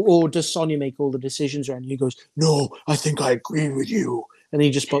 or does Sonya make all the decisions around? And he goes, "No, I think I agree with you." And he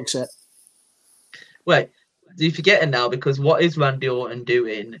just books it. Wait, you're forgetting now, because what is Randy Orton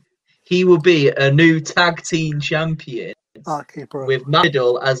doing? He will be a new tag team champion RK Bro. with Matt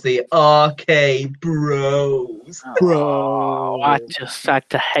Riddle as the RK Bros. Bro. I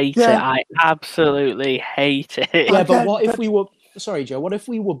hate it. I absolutely hate it. Yeah, but what if we were... Sorry, Joe. What if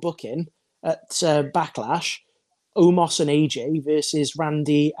we were booking at Backlash Omos and AJ versus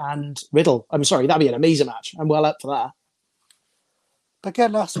Randy and Riddle? I'm sorry, that'd be an amazing match. I'm well up for that. But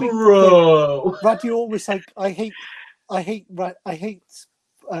again, last week, Bro. Randy always like, I hate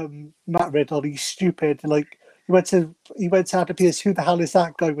Matt Riddle. He's stupid. Like he went to Adam Pearce. Who the hell is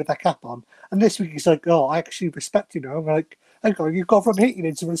that guy with that cap on? And this week he's like, "Oh, I actually respect you now." I'm like, "Hang on, you got from hating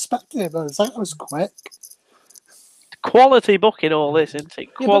him to respecting him." I was like, "That was quick." Quality booking, all this, isn't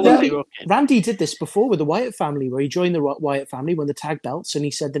it? Quality booking. Randy did this before with the Wyatt family, where he joined the Wyatt family, won the tag belts, and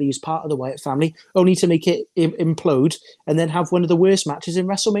he said that he was part of the Wyatt family, only to make it implode and then have one of the worst matches in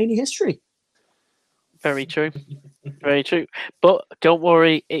WrestleMania history. Very true. Very true. But don't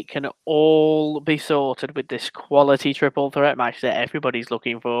worry, it can all be sorted with this quality triple threat match that everybody's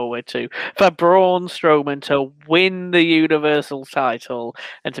looking forward to. For Braun Strowman to win the Universal title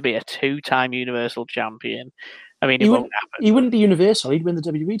and to be a 2-time Universal champion. I mean, it won't happen. He wouldn't be Universal. He'd win the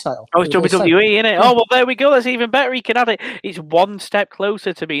WWE title. Oh, it's WWE, isn't it? Oh, well, there we go. That's even better. He can add it. It's one step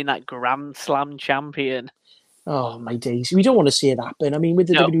closer to being that Grand Slam champion. Oh, my days. We don't want to see it happen. I mean, with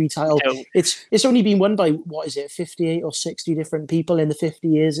the WWE title, it's only been won by, 58 or 60 different people in the 50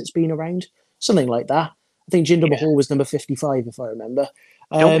 years it's been around? Something like that. I think Jinder Mahal was number 55, if I remember.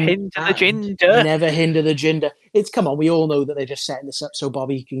 Don't hinder the Jinder. Never hinder the Jinder. Come on, we all know that they're just setting this up so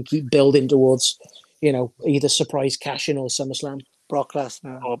Bobby can keep building towards, either surprise cash-in or SummerSlam. Brock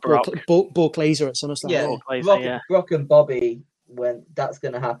Lesnar. Or Brock. Brock Lesnar at SummerSlam. Yeah, Brock and Bobby, when that's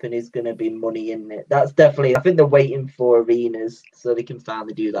going to happen, is going to be money in it. That's definitely, I think they're waiting for arenas so they can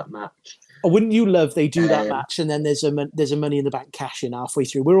finally do that match. Oh, wouldn't you love they do that match and then there's a Money in the Bank cash-in halfway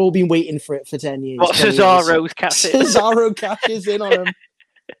through? We're all been waiting for it for 10 years. What, Cesaro's cash-in? Cesaro cashes in on him.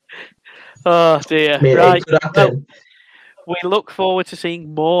 Oh, dear. I mean, right. it could happen. We look forward to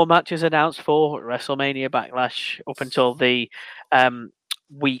seeing more matches announced for WrestleMania Backlash up until the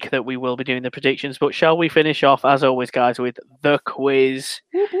week that we will be doing the predictions. But shall we finish off, as always, guys, with the quiz?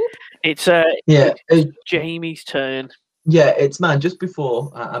 It's Jamie's turn. Yeah, it's just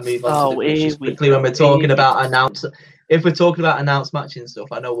before I move on to the quiz, quickly, when we're talking about if we're talking about announced matches and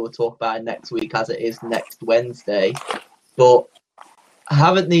stuff, I know we'll talk about it next week as it is next Wednesday, but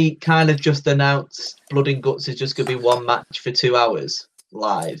haven't they kind of just announced Blood and Guts is just going to be one match for 2 hours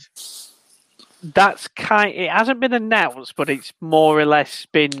live? It hasn't been announced, but it's more or less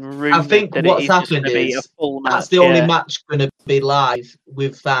been rumored. I think that what's happened is a full match, that's the only match going to be live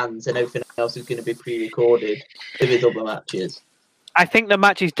with fans, and everything else is going to be pre-recorded with other matches. I think the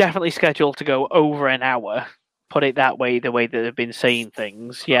match is definitely scheduled to go over an hour. Put it that way, the way that they've been saying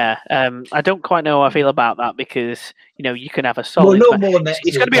things. Yeah, I don't quite know how I feel about that because you can have a solid. Well, no more next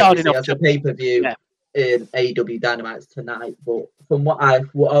it's going to be hard enough as a pay-per-view in AEW Dynamite tonight. But from what I've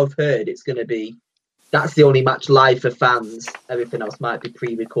heard, it's going to be that's the only match live for fans. Everything else might be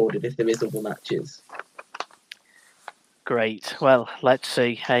pre-recorded if there is other matches. Great. Well, let's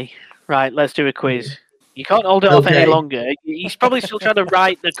see. Hey, right, let's do a quiz. You can't hold it off any longer. He's probably still trying to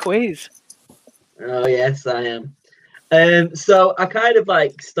write the quiz. Oh, yes, I am. So I kind of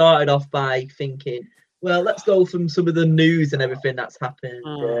started off by thinking, well, let's go from some of the news and everything that's happened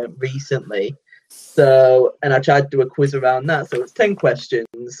recently. So, and I tried to do a quiz around that. So it's 10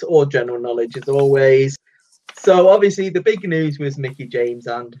 questions, all general knowledge as always. So obviously the big news was Mickie James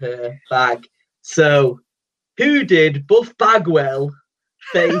and her bag. So who did Buff Bagwell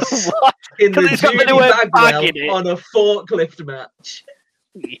face What? in the 'Cause it's got the Judy word bag Bagwell in it. on a forklift match?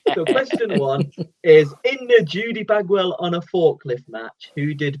 Yeah. So question 1 is, in the Judy Bagwell on a forklift match,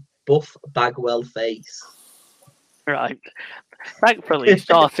 who did Buff Bagwell face? Right. Thankfully,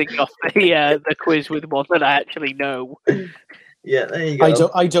 starting off the quiz with one that I actually know. Yeah, there you go.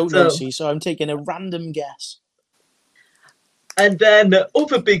 I don't know, So- see, so I'm taking a random guess. And then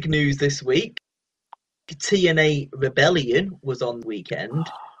other big news this week, TNA Rebellion was on the weekend.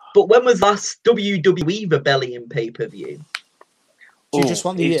 But when was last WWE Rebellion pay-per-view? Do you Ooh, just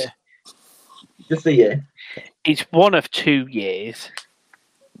want the it's- year? Just a year. It's one of 2 years.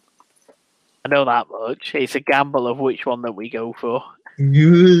 I know that much. It's a gamble of which one that we go for.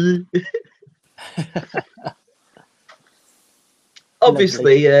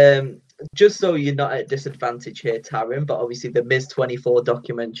 Obviously, just so you're not at a disadvantage here, Taryn, but obviously the Miz 24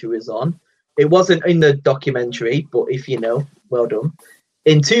 documentary is on. It wasn't in the documentary, but if you know, well done.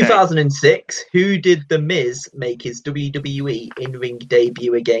 In 2006, who did the Miz make his WWE in-ring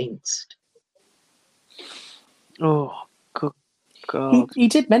debut against? Oh, good God. He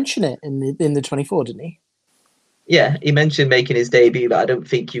did mention it in the 24, didn't he? Yeah, he mentioned making his debut, but I don't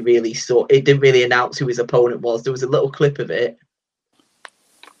think you really saw. It didn't really announce who his opponent was. There was a little clip of it,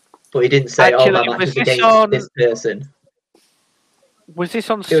 but he didn't say, Actually, "Oh, my match was is this against on- this person." Was this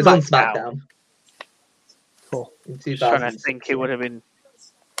on SmackDown? It was on SmackDown Cool. in Just trying to 2006. think it would have been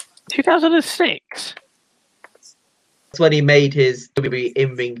 2006. That's when he made his WWE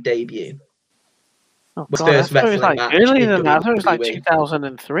in-ring debut. Oh, Was God, I first thought it was wrestling like match earlier in than that. I thought it was like WWE.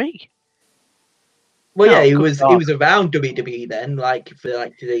 2003. Well, Oh, yeah, he good was God. around WWE then, like for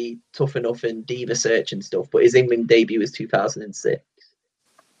like the Tough Enough and Diva Search and stuff. But his in-ring debut was 2006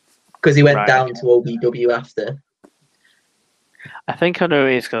 because he went Right, down to OVW after. I think I know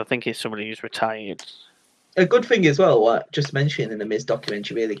it is because I think it's somebody who's retired. A good thing as well, what just mentioning in the Miz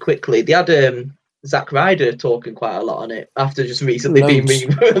documentary really quickly, they had Zack Ryder talking quite a lot on it after just recently being Loads.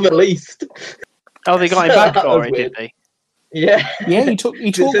 released. Oh, they got him So back that for was it, weird. did they? Yeah, Yeah, he talked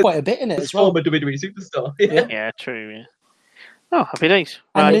It's quite a bit in it his as well. former WWE superstar. Yeah. Yeah, true. Yeah. Oh, happy days.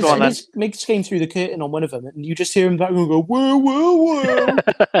 And Right, Miz, go on then. Miz came through the curtain on one of them, and you just hear him back and go, whoa, whoa, whoa.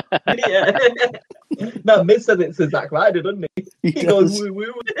 Yeah. No, Miz said it to Zack Ryder, doesn't he? He He goes, does. woo,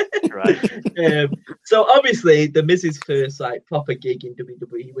 woo. Right. So obviously, the Miz's first like proper gig in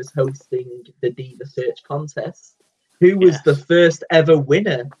WWE was hosting the Diva Search contest. Who was Yes. the first ever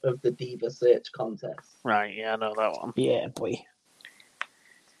winner of the Diva Search contest? Right, yeah, I know that one. Yeah, boy.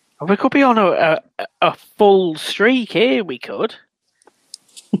 We could be on a full streak here, we could.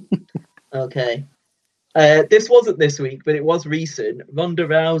 Okay. This wasn't this week, but it was recent. Ronda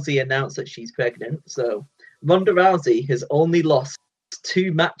Rousey announced that she's pregnant. So Ronda Rousey has only lost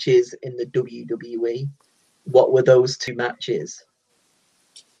 2 matches in the WWE. What were those 2 matches?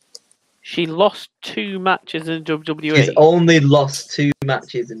 She lost 2 matches in WWE. She's only lost 2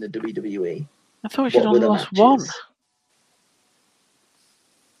 matches in the WWE. I thought she'd What were only the lost matches? 1.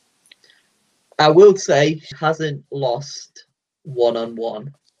 I will say she hasn't lost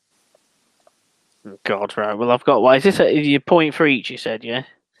 1-on-1. God, right. Well, I've got. What is this? Your point for each? You said, yeah.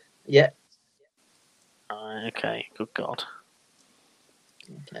 Yeah. Right, okay. Good God.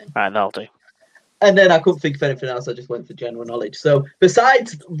 Okay. Right, that'll do. And then I couldn't think of anything else. I just went for general knowledge. So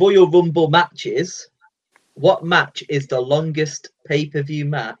besides Royal Rumble matches, what match is the longest pay-per-view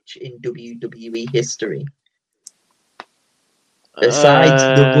match in WWE history? Besides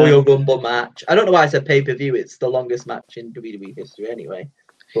the Royal Rumble match. I don't know why I said pay-per-view. It's the longest match in WWE history anyway.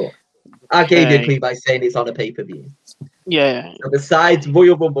 But I gave you a Okay. clue by saying it's on a pay-per-view. Yeah. So besides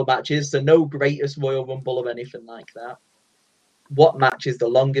Royal Rumble matches, so no greatest Royal Rumble or anything like that, what match is the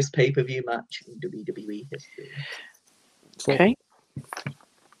longest pay-per-view match in WWE history? Okay.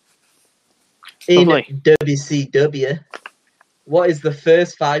 In Lovely. WCW, what is the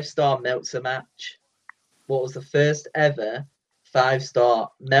first 5-star Meltzer match? What was the first ever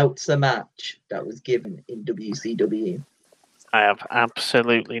 5-star Meltzer match that was given in WCW? I have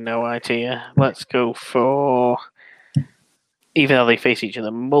absolutely no idea. Let's go for. Even though they face each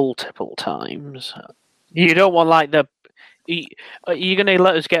other multiple times, you don't want like the. You're going to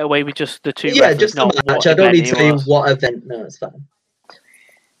let us get away with just the 2 Yeah, referees, just a not match. what I don't event need to it tell you was. what event. No, it's fine.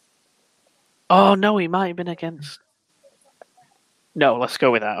 Oh no, he might have been against. No, let's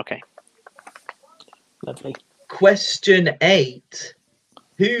go with that. Okay. Lovely. Question 8.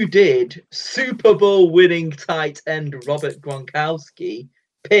 Who did Super Bowl winning tight end Robert Gronkowski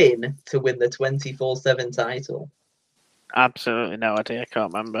pin to win the 24/7 title? Absolutely no idea. I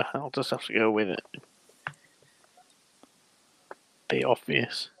can't remember. I'll just have to go with it. be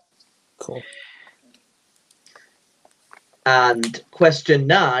obvious. Cool. And question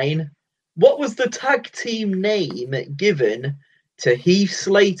 9. What was the tag team name given to Heath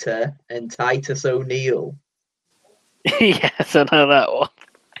Slater and Titus O'Neil? Yes, I know that one.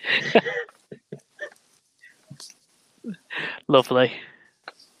 Lovely.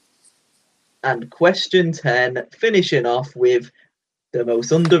 And question 10, finishing off with the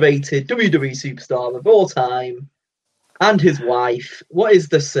most underrated WWE superstar of all time and his wife. What is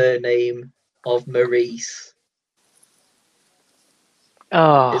the surname of Maurice?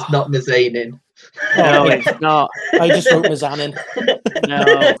 Oh, It's not Mazanin. no, it's not. I just wrote Mazanin.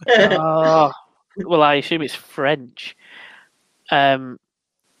 No. Oh. Well, I assume it's French. Okay,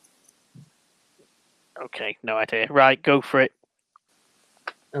 no idea. Right, go for it.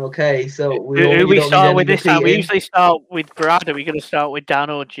 Okay, so Who we start with this time? We repeating. usually start with Brad. Are we going to start with Dan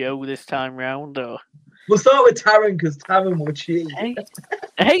or Joe this time round? Or We'll start with Taryn because Taryn will cheat. hey,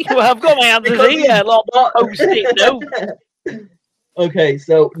 well, I've got my answers Because here. he's Lot not- post-it note. Okay,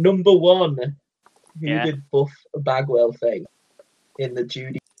 so number 1, who Yeah. did Buff Bagwell say in the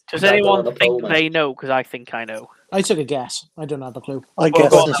Judy? Does Bagwell anyone on the think pole they know? Because I think I know. I took a guess. I don't have a clue. I Well,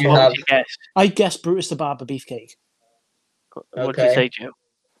 guess go on, this you what one. have- did you guess? I guessed Brutus the Barber Beefcake. What did you Okay. say, Joe?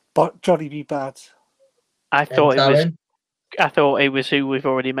 But Johnny B. Bad. I And thought it was. Taryn? I thought it was who we've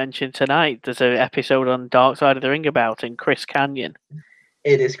already mentioned tonight. There's an episode on Dark Side of the Ring about in Chris Canyon.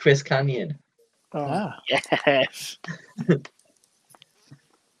 It is Chris Canyon. Ah. Yes.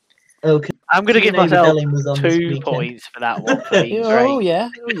 Okay. I'm going to give Gino myself Rebellion was on this 2 weekend. points for that one. For being Oh great. yeah,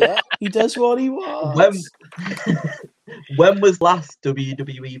 he does what he wants. When was last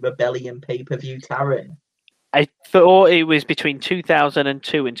WWE Rebellion pay-per-view, Taryn? I thought it was between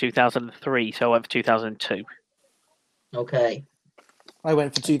 2002 and 2003, so I went for 2002. Okay, I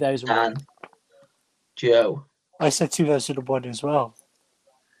went for 2001. and Joe, I said 2001 as well.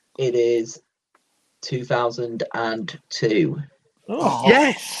 it is 2002. Oh,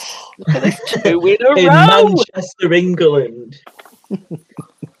 Yes! 2 in a In row! Manchester, England.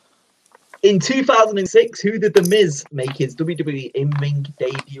 In 2006, who did The Miz make his WWE in-ring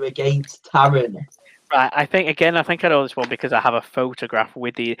debut against, Taryn? Right, I think I know this one because I have a photograph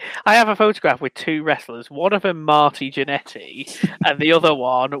with I have a photograph with 2 wrestlers. One of them Marty Jannetty, and the other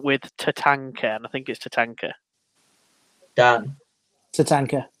one with Tatanka, and I think it's Tatanka. Dan,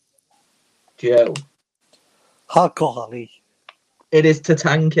 Tatanka. Joe. Hardcore Holly. It is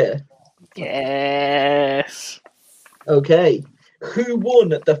Tatanka. Yes. Okay. Who won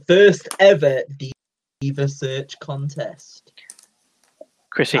the first ever Diva Search contest?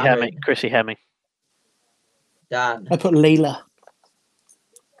 Chrissy Taryn. Hemming. Dan, I put Layla.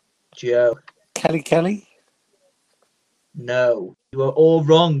 Joe. Kelly. No, you were all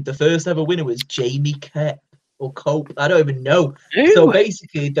wrong. The first ever winner was Jamie Cope. I don't even know. Ooh. So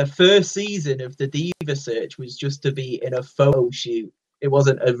basically, the first season of the Diva Search was just to be in a photo shoot. It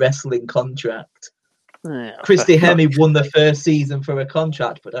wasn't a wrestling contract. Oh, Christy for Hemme fuck's won the first season for a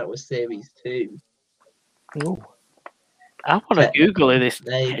contract, but that was Series 2. Oh. I want to Google who this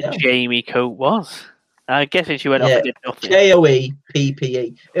There you go. Jamie Cope was. I guess she went off Yeah. and did nothing.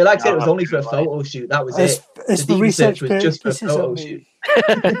 JOEPPE. Like I said, it was Oh, only for a right. photo shoot. That was It's, it. it's The the Diva research Search was just for a purposes photo only. shoot.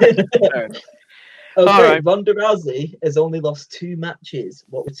 Fair enough. Okay, Alright. Ronda Rousey has only lost 2 matches.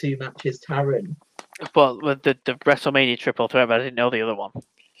 What were 2 matches, Taryn? Well, with the WrestleMania triple threat, but I didn't know the other one.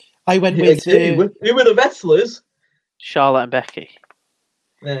 I went Yeah, with who were the wrestlers? Charlotte and Becky.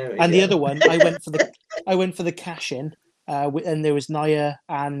 There we and the go. other one. I went for the cash in, and there was Nia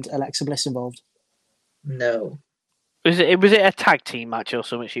and Alexa Bliss involved. No, Was it a tag team match or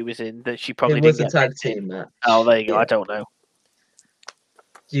something she was in that she probably it was a didn't get? tag team match. Oh, there you go. Yeah. I don't know.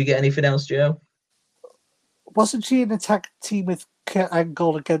 Do you get anything else, Joe? Wasn't she in a tag team with Kurt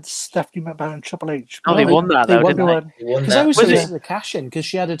Angle against Stephanie McMahon and Triple H? Oh, they No, won that they though, won didn't the they? one. You won Because I that. was Was supposed it- to the cash in because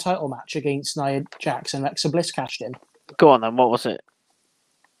she had a title match against Nia Jax and Alexa Bliss cashed in. Go on then. What was it?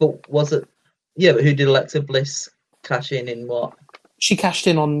 But was it? Yeah, but who did Alexa Bliss cash in what? She cashed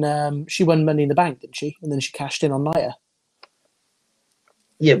in on. She won Money in the Bank, didn't she? And then she cashed in on Nia.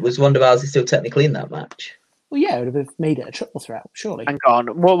 Yeah, was Ronda Rousey still technically in that match? Well, yeah, it would have made it a triple threat, surely. Hang on.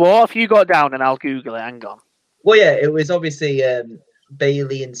 What have you got down? And I'll Google it. Hang on. Well, yeah, it was obviously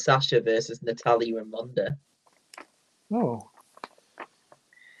Bailey and Sasha versus Natalya and Ronda. Oh.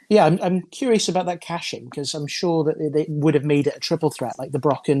 Yeah, I'm curious about that cash in because I'm sure that they would have made it a triple threat like the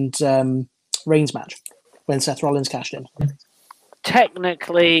Brock and Reigns match when Seth Rollins cashed in.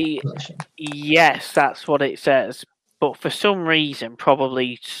 Technically, Not sure. yes, that's what it says. But for some reason,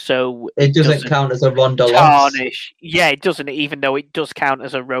 probably so It doesn't count as a Ronda loss. tarnish. Yeah, it doesn't. Even though it does count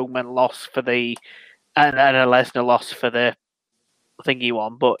as a Roman loss for the and a Lesnar loss for the thingy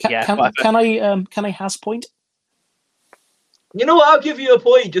one, but yeah. Can I has point? You know what? I'll give you a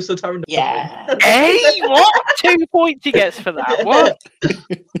point just so Taryn doesn't Yeah. win. Hey, what? 2 points he gets for that. What?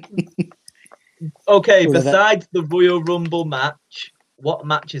 Okay, With it. besides the Royal Rumble match, what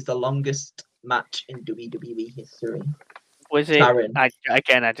match is the longest match in WWE history? Was it? Taryn. I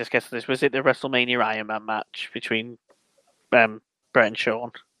just guessed this. Was it the WrestleMania Iron Man match between Brett and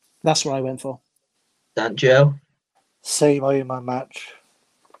Shawn? That's what I went for. Dan Joe? Same Iron Man match.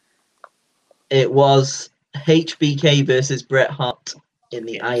 It was HBK versus Bret Hart in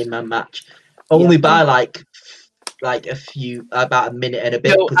the Iron Man match. Only by like about a minute and a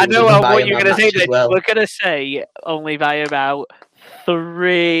bit. No, 'cause I it was know a what Iron you're Man going to say. match as Then. well. We're going to say only by about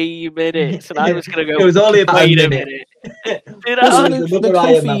 3 minutes, and I was going to go. It was only about wait a a minute. minute. Did There I? was the another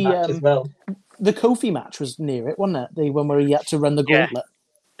Iron Man Kofi, match as well. The Kofi match was near it, wasn't it? The one where he had to run the Yeah. gauntlet.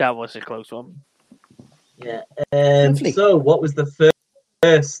 That was a close one. Yeah. Lovely. So, what was the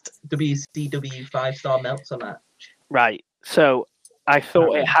first WCW 5-star Meltzer match? Right. So I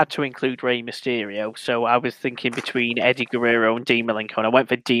thought it had to include Rey Mysterio. So I was thinking between Eddie Guerrero and Dean Malenko, and I went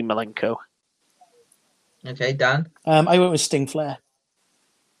for Dean Malenko. Okay, Dan. I went with Sting Flair.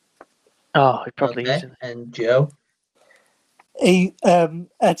 Oh, it probably Okay, isn't. and Joe.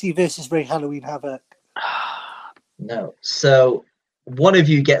 Eddie versus Ray Halloween Havoc. No. So one of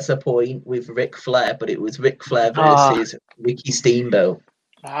you gets a point with Ric Flair, but it was Ric Flair versus Ricky Steamboat.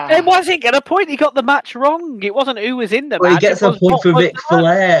 It wasn't get a point. He got the match wrong. It wasn't who was in the Well, match. he gets it a was point what for was Ric the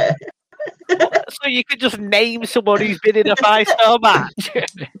match. Flair. So you could just name someone who's been in a 5-star match.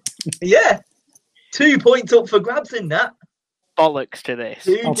 Yeah. 2 points up for grabs in that. Bollocks to this.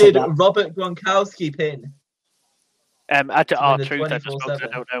 Who I'll take did that. Robert Gronkowski pin? I win the truth. I just spoke to, I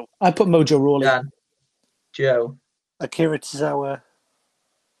 24/7. don't know. I put Mojo Rawley. Dan. Joe. Akira Tozawa.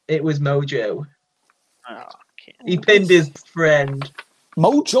 It was Mojo. Oh, okay. He pinned his friend.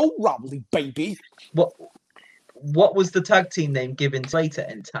 Mojo Rawley, baby. What was the tag team name given to Slater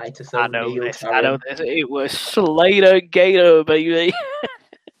and Titus I know O'Neil? this. I know this. It was Slater Gator, baby.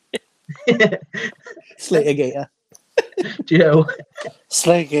 Slater Gator. Joe.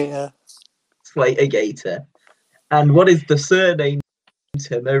 Slaygator. Slater Gator. And what is the surname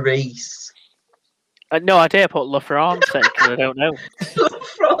to Maurice? No idea. I put LaFrance because I don't know.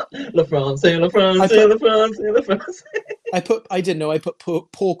 LaFrance. I didn't know. I put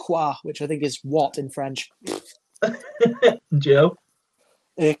pourquoi, which I think is what in French. Joe?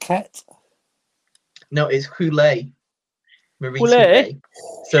 Ket. No, it's Houlet. Maurice Houlet? Houlet.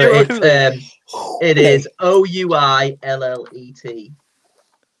 So Hero it is Ouillet.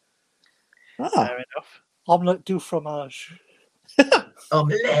 Ah, Fair enough. Omelette du fromage.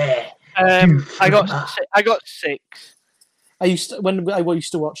 Omelette. I got 6. I used to, when I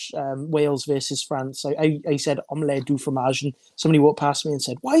used to watch Wales versus France. I said omelette du fromage, and somebody walked past me and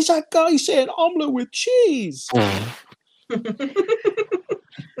said, "Why is that guy saying omelette with cheese?"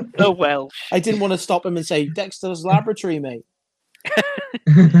 Oh Welsh. I didn't want to stop him and say Dexter's Laboratory, mate.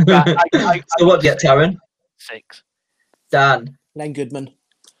 So what do you get, Taryn? 6. Dan. Len Goodman.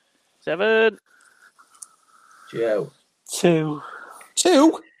 7. Joe. 2.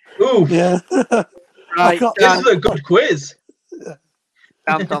 2. Ooh, Yeah. Right, got- this Dan, is a good quiz.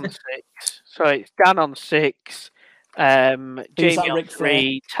 Dan's on 6. Sorry, it's Dan on 6. Jamie on Ric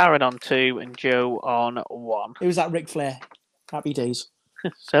 3, Taryn on 2, and Joe on 1. It was that Ric Flair. Happy days.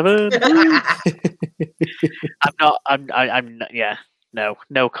 7. I'm not. Yeah.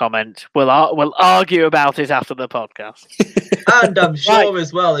 No comment. We'll argue about it after the podcast. And I'm sure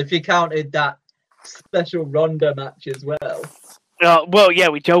as well, if you counted that special Ronda match as well. Well, yeah,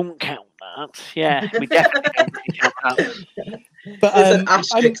 we don't count that. Yeah, we definitely don't count that. But There's an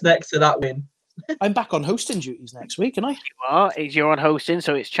asterisk next to that win. I'm back on hosting duties next week, and You're on hosting,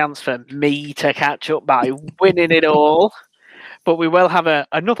 so it's chance for me to catch up by winning it all. But we will have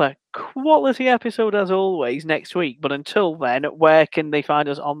another quality episode as always next week. But until then, where can they find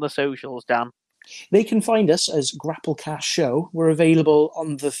us on the socials, Dan? they can find us as Grapplecast Show. We're available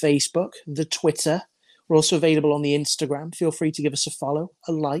on the Facebook, the Twitter. We're also available on the Instagram. Feel free to give us a follow,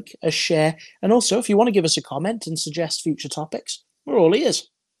 a like, a share. And also, if you want to give us a comment and suggest future topics, we're all ears.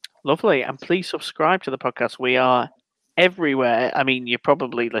 Lovely. And please subscribe to the podcast. We are everywhere. I mean, you're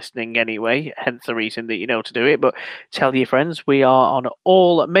probably listening anyway, hence the reason that you know to do it. But tell your friends, we are on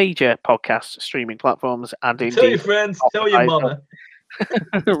all major podcast streaming platforms. And Tell your indeed, friends, tell your mama.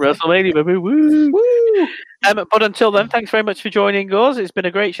 WrestleMania, baby. Woo! Woo! But until then, thanks very much for joining us. It's been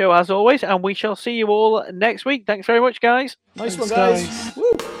a great show as always, and we shall see you all next week. Thanks very much, guys. Nice Thanks, one, guys. guys.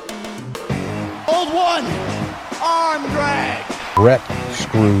 Woo! Old one, arm drag. Brett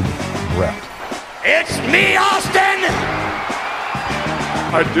screwed Brett. It's me, Austin.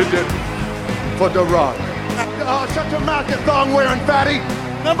 I did it. For the run. Shut your mouth, you thong-wearing fatty.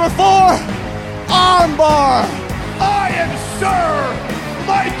 Number 4, armbar. I am Sir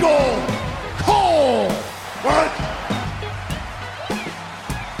Michael Cole. What?